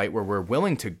in some light where we're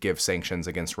willing to give sanctions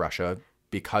against Russia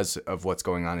because of what's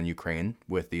going on in Ukraine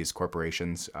with these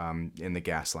corporations in the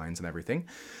gas lines and everything.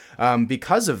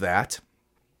 Because of that,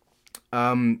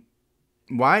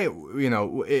 why,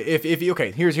 if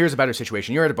okay, here's a better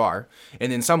situation. You're at a bar,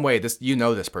 and in some way, this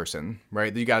person,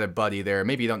 right? You got a buddy there.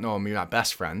 Maybe you don't know him. You're not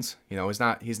best friends. He's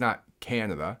not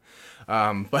Canada,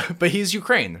 but he's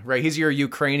Ukraine, right? He's your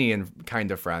Ukrainian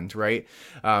kind of friend, right?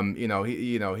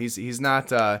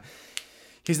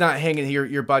 He's not hanging here,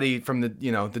 your buddy from the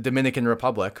Dominican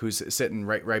Republic who's sitting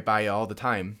right by you all the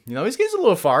time. He's a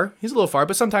little far.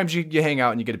 But sometimes you hang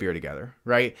out and you get a beer together,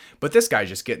 right? But this guy's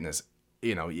just getting this.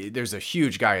 There's a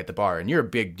huge guy at the bar, and you're a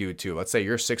big dude too. Let's say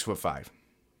you're 6'5",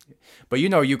 but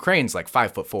Ukraine's like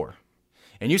 5'4",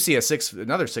 and you see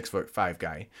another 6'5"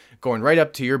 guy going right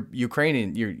up to your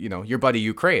Ukrainian, your buddy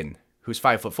Ukraine, who's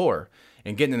 5'4",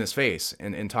 and getting in his face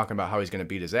and talking about how he's going to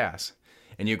beat his ass,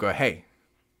 and you go, hey.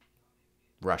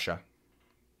 Russia.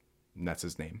 And that's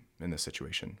his name in this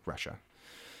situation, Russia.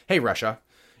 Hey, Russia,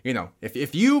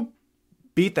 if you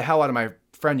beat the hell out of my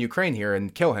friend Ukraine here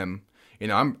and kill him,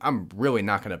 I'm really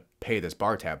not going to pay this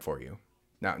bar tab for you.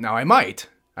 Now I might.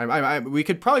 We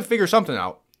could probably figure something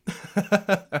out.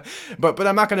 but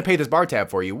I'm not going to pay this bar tab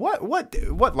for you.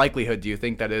 What likelihood do you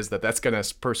think that is that's going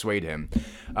to persuade him?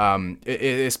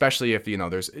 Especially if,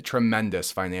 there's a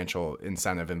tremendous financial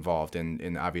incentive involved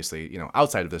in obviously,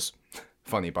 outside of this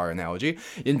funny bar analogy,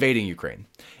 invading Ukraine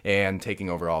and taking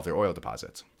over all of their oil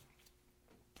deposits.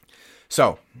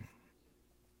 So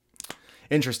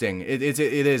interesting. It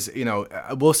is,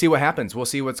 we'll see what happens. We'll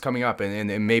see what's coming up.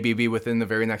 And maybe be within the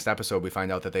very next episode, we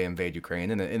find out that they invade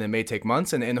Ukraine, and it may take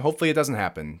months, and hopefully it doesn't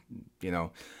happen,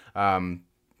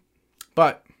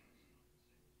 but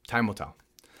time will tell.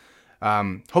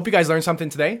 Hope you guys learned something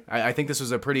today. I think this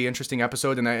was a pretty interesting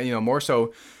episode. And more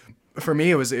so for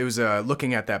me, it was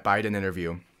looking at that Biden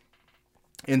interview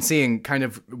and seeing kind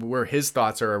of where his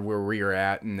thoughts are, where we are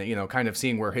at, and, kind of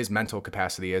seeing where his mental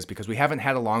capacity is, because we haven't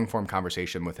had a long form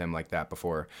conversation with him like that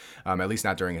before, at least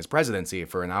not during his presidency,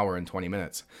 for an hour and 20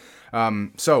 minutes.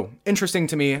 So interesting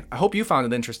to me. I hope you found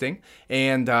it interesting.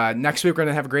 And next week, we're going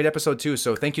to have a great episode too.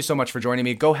 So thank you so much for joining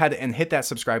me. Go ahead and hit that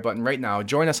subscribe button right now.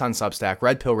 Join us on Substack,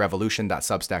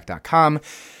 redpillrevolution.substack.com.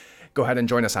 Go ahead and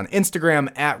join us on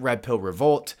Instagram at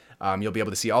redpillrevolt. You'll be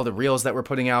able to see all the reels that we're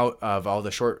putting out of all the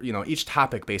short, each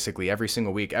topic, basically every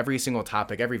single week, every single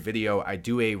topic, every video I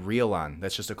do a reel on.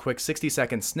 That's just a quick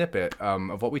 60-second snippet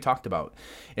of what we talked about.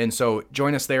 And so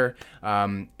join us there.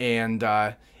 And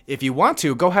if you want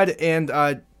to, go ahead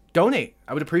and donate.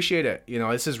 I would appreciate it.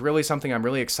 This is really something I'm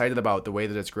really excited about, the way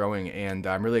that it's growing. And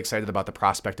I'm really excited about the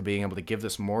prospect of being able to give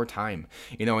this more time,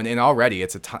 and already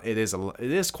it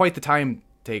is quite the time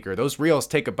taker. Those reels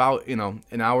take about,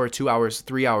 an hour, 2 hours,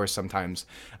 3 hours sometimes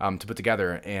to put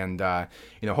together. And,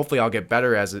 hopefully I'll get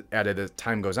better at it as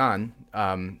time goes on.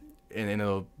 And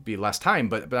it'll be less time,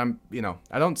 but I'm,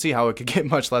 I don't see how it could get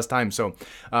much less time. So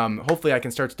hopefully I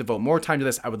can start to devote more time to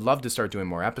this. I would love to start doing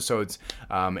more episodes.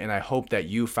 And I hope that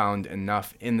you found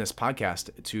enough in this podcast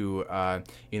to,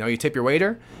 you tip your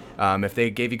waiter if they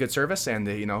gave you good service, and,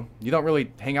 you don't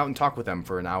really hang out and talk with them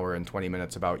for an hour and 20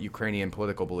 minutes about Ukrainian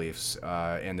political beliefs,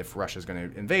 and if Russia's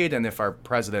going to invade, and if our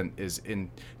president is in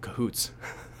cahoots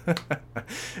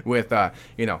with,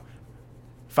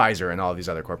 Pfizer and all of these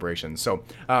other corporations. So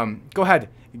go ahead,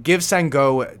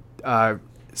 GiveSendGo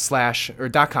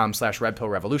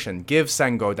 .com/redpillrevolution.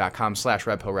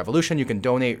 GiveSendGo.com/redpillrevolution. You can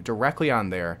donate directly on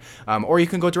there, or you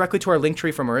can go directly to our link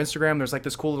tree from our Instagram. There's like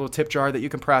this cool little tip jar that you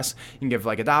can press. You can give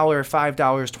like $1,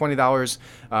 $5, $20,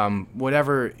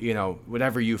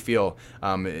 whatever you feel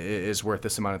is worth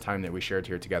this amount of time that we shared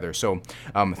here together. So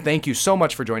thank you so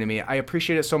much for joining me. I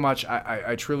appreciate it so much.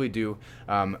 I truly do.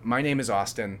 My name is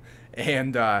Austin,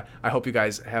 and I hope you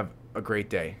guys have a great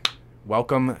day.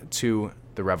 Welcome to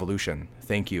the revolution.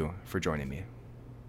 Thank you for joining me.